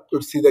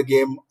 to see the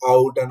game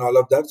out and all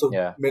of that. So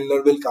yeah,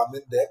 Milner will come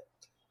in there.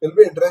 It'll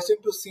be interesting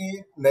to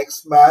see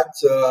next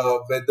match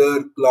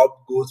whether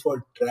Klopp goes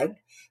for Trent,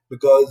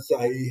 because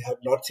I have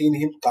not seen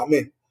him come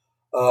in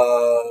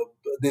uh,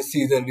 this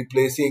season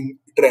replacing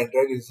Trent,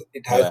 right?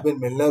 It has Yeah. been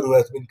Milner who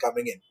has been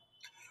coming in,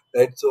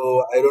 right?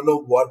 So I don't know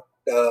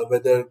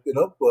whether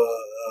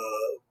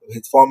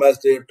his form as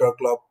Dave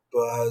Klopp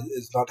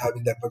is not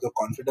having that much of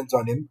confidence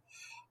on him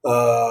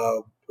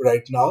uh,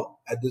 right now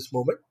at this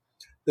moment.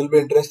 It'll be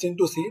interesting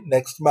to see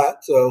next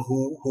match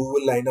who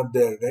will line up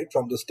there right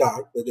from the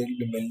start, whether it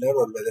will be Milner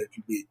or whether it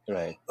will be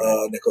Right.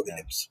 Right. Neco Yeah.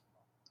 Williams.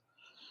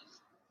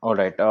 All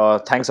right.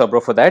 Thanks,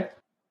 Abro, for that.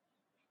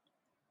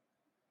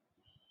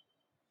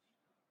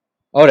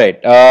 All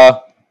right.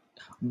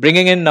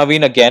 Bringing in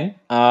Naveen again.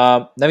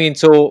 Naveen,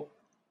 so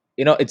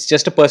it's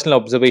just a personal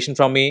observation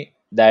from me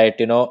that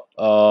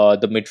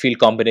the midfield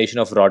combination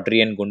of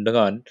Rodri and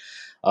Gundogan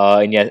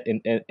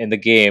in the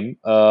game,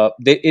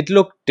 it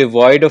looked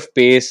devoid of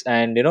pace,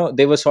 and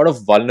they were sort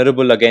of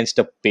vulnerable against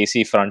a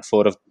pacey front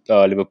four of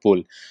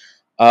Liverpool.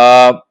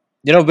 Uh,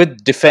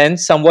 with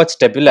defense somewhat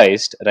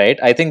stabilized, right?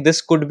 I think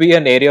this could be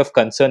an area of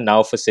concern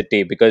now for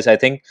City, because I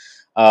think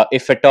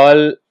if at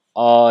all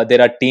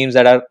there are teams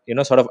that are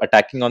sort of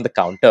attacking on the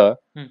counter,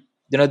 Hmm.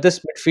 this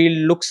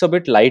midfield looks a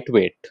bit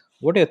lightweight.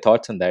 What are your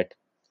thoughts on that?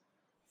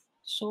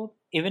 So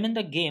even in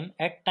the game,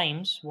 at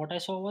times, what I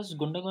saw was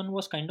Gundogan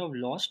was kind of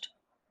lost.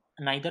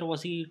 Neither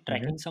was he Hmm.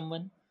 tracking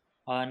someone,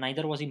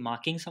 neither was he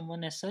marking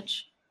someone as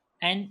such,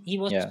 and he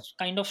Yeah. was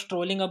kind of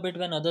strolling a bit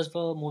when others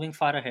were moving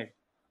far ahead.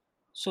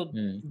 So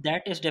Mm.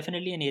 that is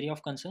definitely an area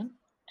of concern.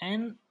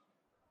 And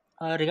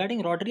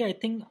regarding Rodri, I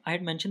think I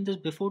had mentioned this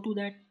before too,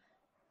 that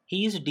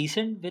he is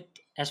decent with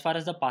as far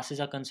as the passes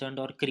are concerned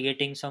or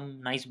creating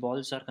some nice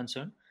balls are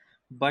concerned,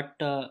 but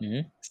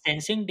Hmm.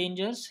 sensing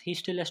dangers, he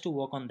still has to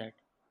work on that.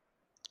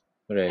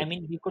 I Right.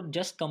 mean, we could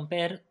just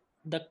compare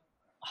the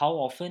how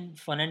often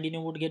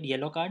Fernandinho would get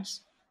yellow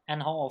cards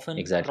and how often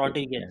Exactly.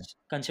 Rodri Yeah. gets,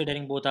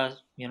 considering both are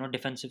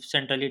defensive,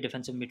 centrally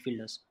defensive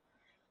midfielders.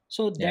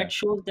 So Yeah. that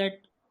shows that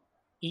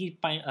he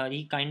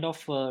kind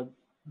of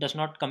does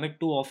not commit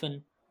too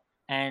often,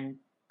 and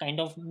kind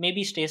of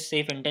maybe stays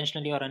safe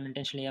intentionally or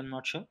unintentionally. I'm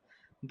not sure,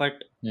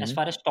 but as Hmm.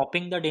 far as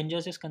stopping the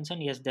dangers is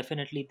concerned, yes,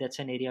 definitely that's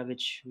an area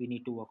which we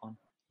need to work on.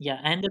 Yeah,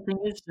 and the thing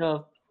is,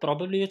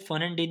 probably with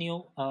Fernandinho,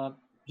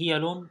 he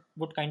alone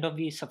would kind of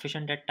be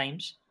sufficient at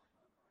times,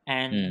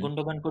 and Mm.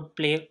 Gundogan could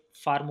play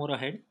far more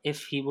ahead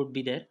if he would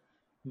be there.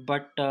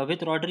 But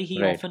with Rodri,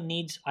 he Right. often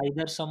needs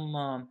either some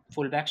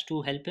fullbacks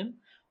to help him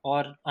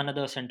or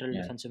another central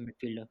Yeah. defensive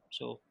midfielder.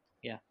 So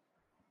yeah,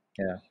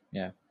 Yeah.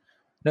 Yeah.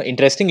 No,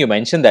 interesting you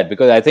mentioned that,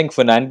 because I think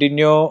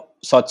Fernandinho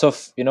sorts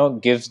of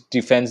gives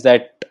defense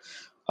that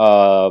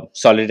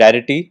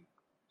solidarity,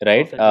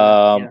 right? perfect.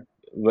 Yeah, yeah,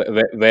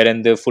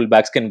 Wherein the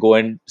fullbacks can go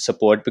and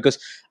support, because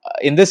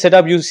in this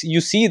setup you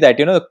see that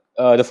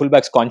the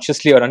fullbacks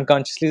consciously or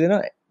unconsciously,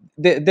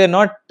 they're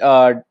not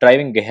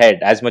driving ahead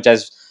as much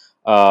as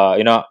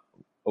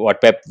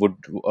what Pep would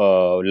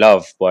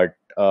love, but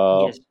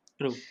yes,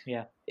 true.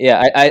 Yeah,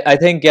 yeah, I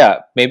think,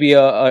 yeah, maybe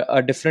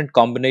a different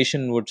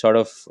combination would sort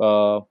of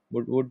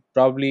would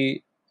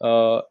probably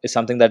is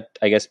something that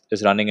I guess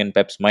is running in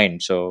Pep's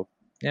mind. So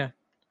yeah.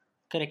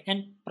 correct.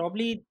 And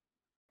probably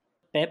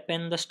Pep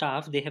and the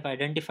staff, they have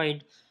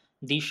identified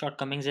these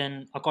shortcomings,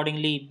 and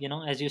accordingly,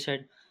 as you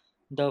said,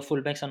 the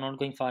fullbacks are not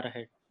going far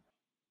ahead.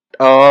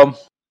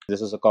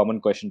 This is a common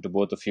question to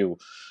both of you,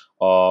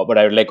 but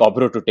I would like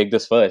Obro to take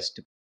this first.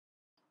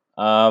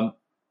 Um,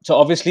 so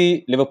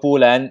obviously,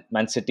 Liverpool and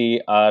Man City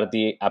are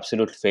the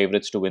absolute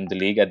favorites to win the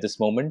league at this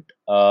moment.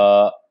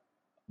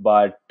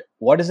 But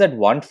what is that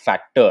one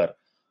factor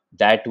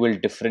that will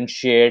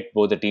differentiate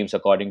both the teams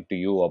according to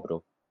you,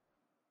 Obro?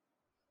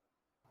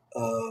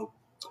 Uh,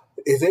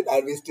 is it?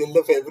 Are we still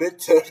the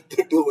favorites?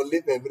 The two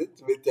only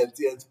favorites with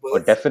Chelsea and Oh,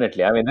 Spurs?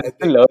 definitely. I mean, I it's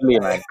think. still early,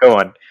 man. Come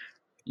on.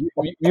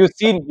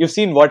 You've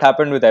seen what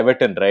happened with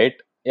Everton, right?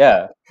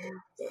 Yeah.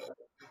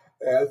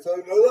 So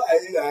no, no,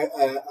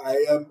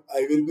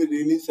 I will be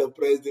really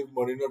surprised if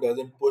Mourinho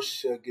doesn't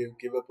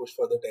give a push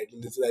for the title.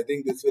 I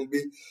think this will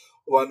be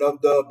one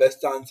of the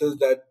best chances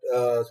that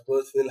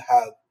Spurs will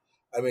have.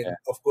 I Yeah. mean,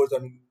 of course, I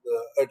mean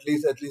at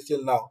least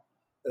till now,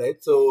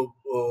 right? So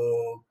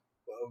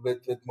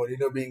with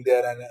Mourinho being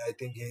there, and I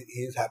think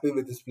he is happy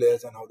with his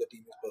players and how the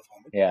team is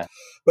performing. Yeah.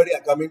 But yeah,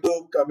 coming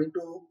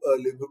to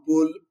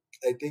Liverpool,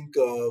 I think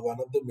one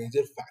of the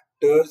major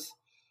factors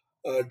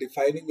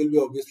defining will be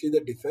obviously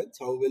the defense.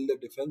 How will the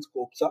defense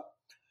copes up?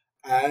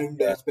 And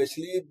Yeah.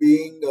 especially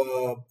being,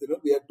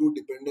 we are too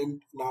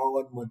dependent now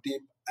on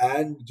Matip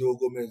and Joe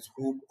Gomez,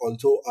 who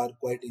also are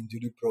quite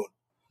injury prone,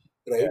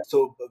 Yeah. right?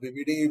 So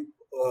VVD,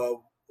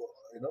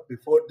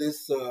 before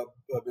this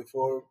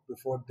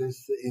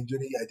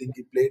injury, I think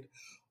he played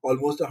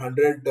almost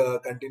 100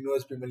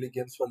 continuous Premier League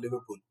games for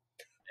Liverpool.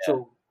 Yeah.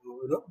 So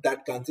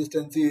that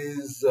consistency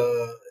is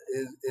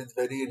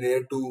very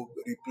rare to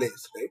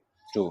replace, right?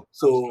 True.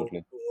 So,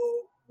 Absolutely.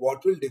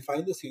 what will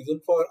define the season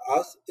for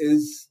us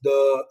is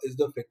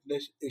the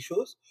fitness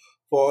issues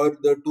for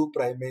the two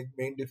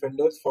main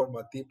defenders for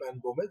Matip and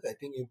Gomez. I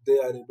think if they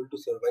are able to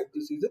survive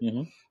the season,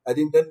 Hmm. I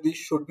think then we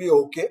should be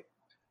okay,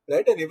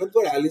 right? And even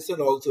for Allison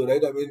also,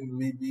 right? I mean,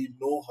 we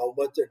know how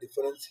much a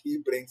difference he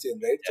brings in,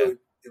 right? Yeah. So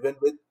even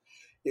with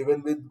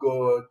even with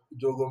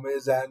Joe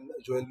Gomez and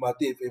Joel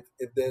Matip,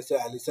 if there's a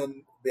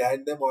Allison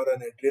behind them or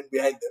an Adrian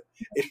behind them,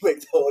 it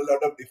makes a whole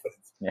lot of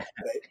difference, Yeah.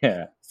 right?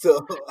 Yeah.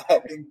 So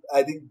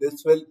I think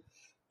this will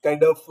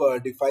kind of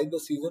define the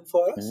season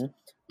for us, Mhm.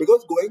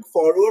 because going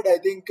forward, I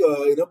think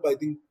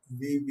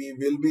we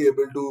will be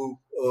able to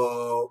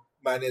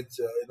manage.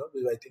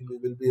 I think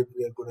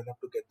we are good enough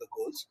to get the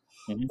goals.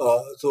 Mhm.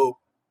 So,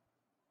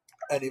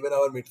 and even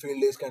our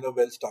midfield is kind of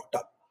well stocked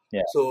up.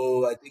 Yeah.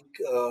 So I think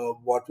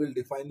what will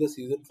define the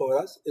season for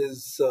us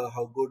is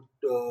how good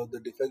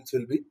the defense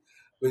will be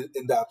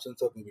in the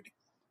absence of BBD.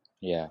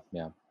 Yeah.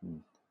 Yeah.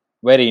 Mm.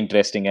 Very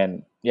interesting,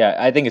 and yeah,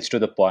 I think it's to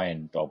the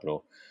point,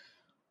 bro.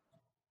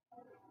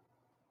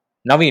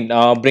 Naveen,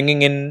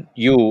 bringing in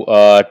you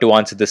to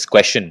answer this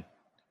question,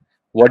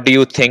 what do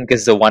you think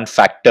is the one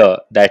factor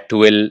that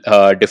will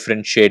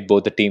differentiate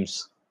both the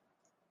teams?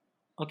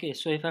 Okay,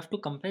 so if I have to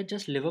compare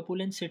just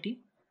Liverpool and City,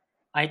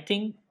 I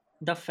think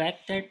the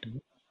fact that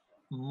Mhm.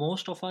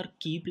 most of our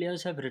key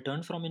players have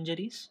returned from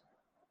injuries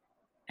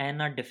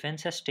and our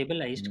defense has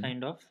stabilized Mhm.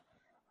 kind of,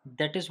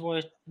 that is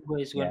what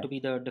is going Yeah. to be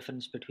the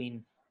difference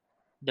between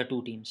the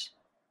two teams.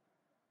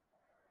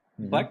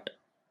 Hmm. But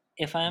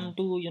if I am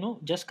to,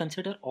 just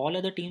consider all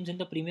other teams in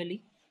the Premier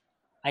League,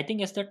 I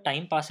think as the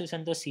time passes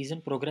and the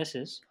season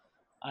progresses,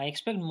 I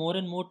expect more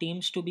and more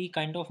teams to be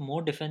kind of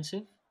more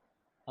defensive,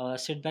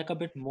 sit back a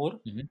bit more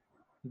Hmm.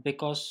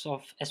 because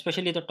of,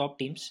 especially the top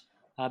teams,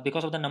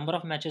 because of the number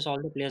of matches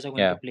all the players are going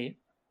to Yeah. play.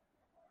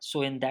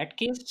 So in that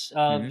case,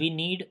 Hmm. we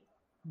need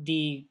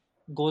the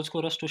goal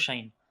scorers to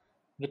shine,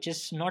 which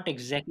is not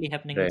exactly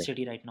happening with Right.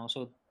 City right now.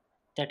 So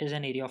that is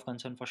an area of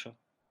concern for sure.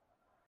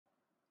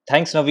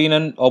 Thanks, Naveen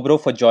and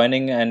Obro, for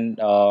joining and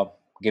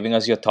giving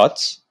us your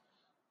thoughts.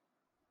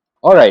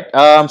 All right.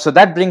 So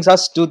that brings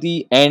us to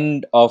the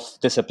end of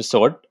this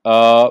episode.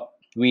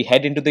 We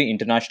head into the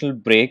international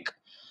break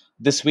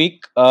this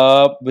week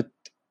with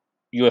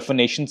UEFA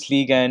Nations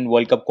League and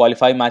World Cup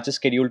qualifying matches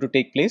scheduled to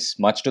take place,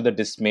 much to the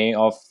dismay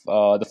of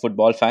the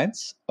football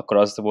fans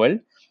across the world.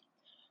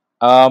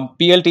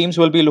 PL teams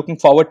will be looking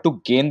forward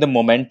to gain the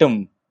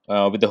momentum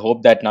with the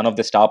hope that none of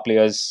the star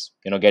players,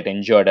 get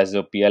injured as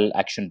the PL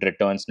action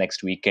returns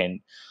next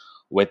weekend.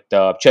 With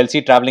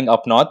Chelsea traveling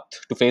up north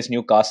to face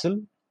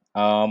Newcastle,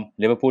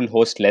 Liverpool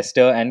host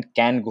Leicester and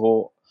can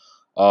go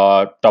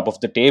top of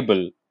the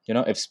table.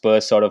 If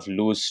Spurs sort of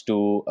lose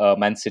to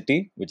Man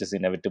City, which is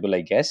inevitable,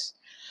 I guess.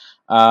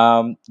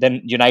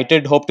 Then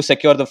United hope to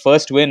secure the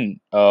first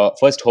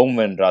home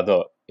win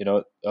rather.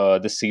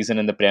 This season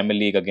in the Premier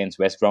League against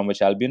West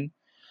Bromwich Albion.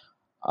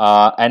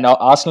 And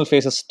Arsenal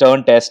face a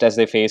stern test as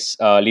they face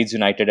Leeds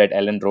United at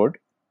Ellen Road.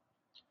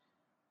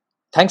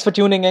 Thanks for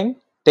tuning in.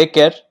 Take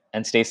care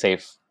and stay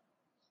safe.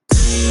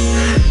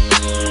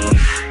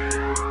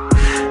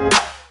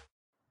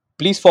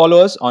 Please follow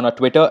us on our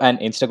Twitter and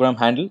Instagram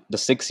handle, the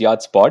 6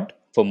 Yards Pod,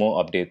 for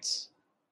more updates.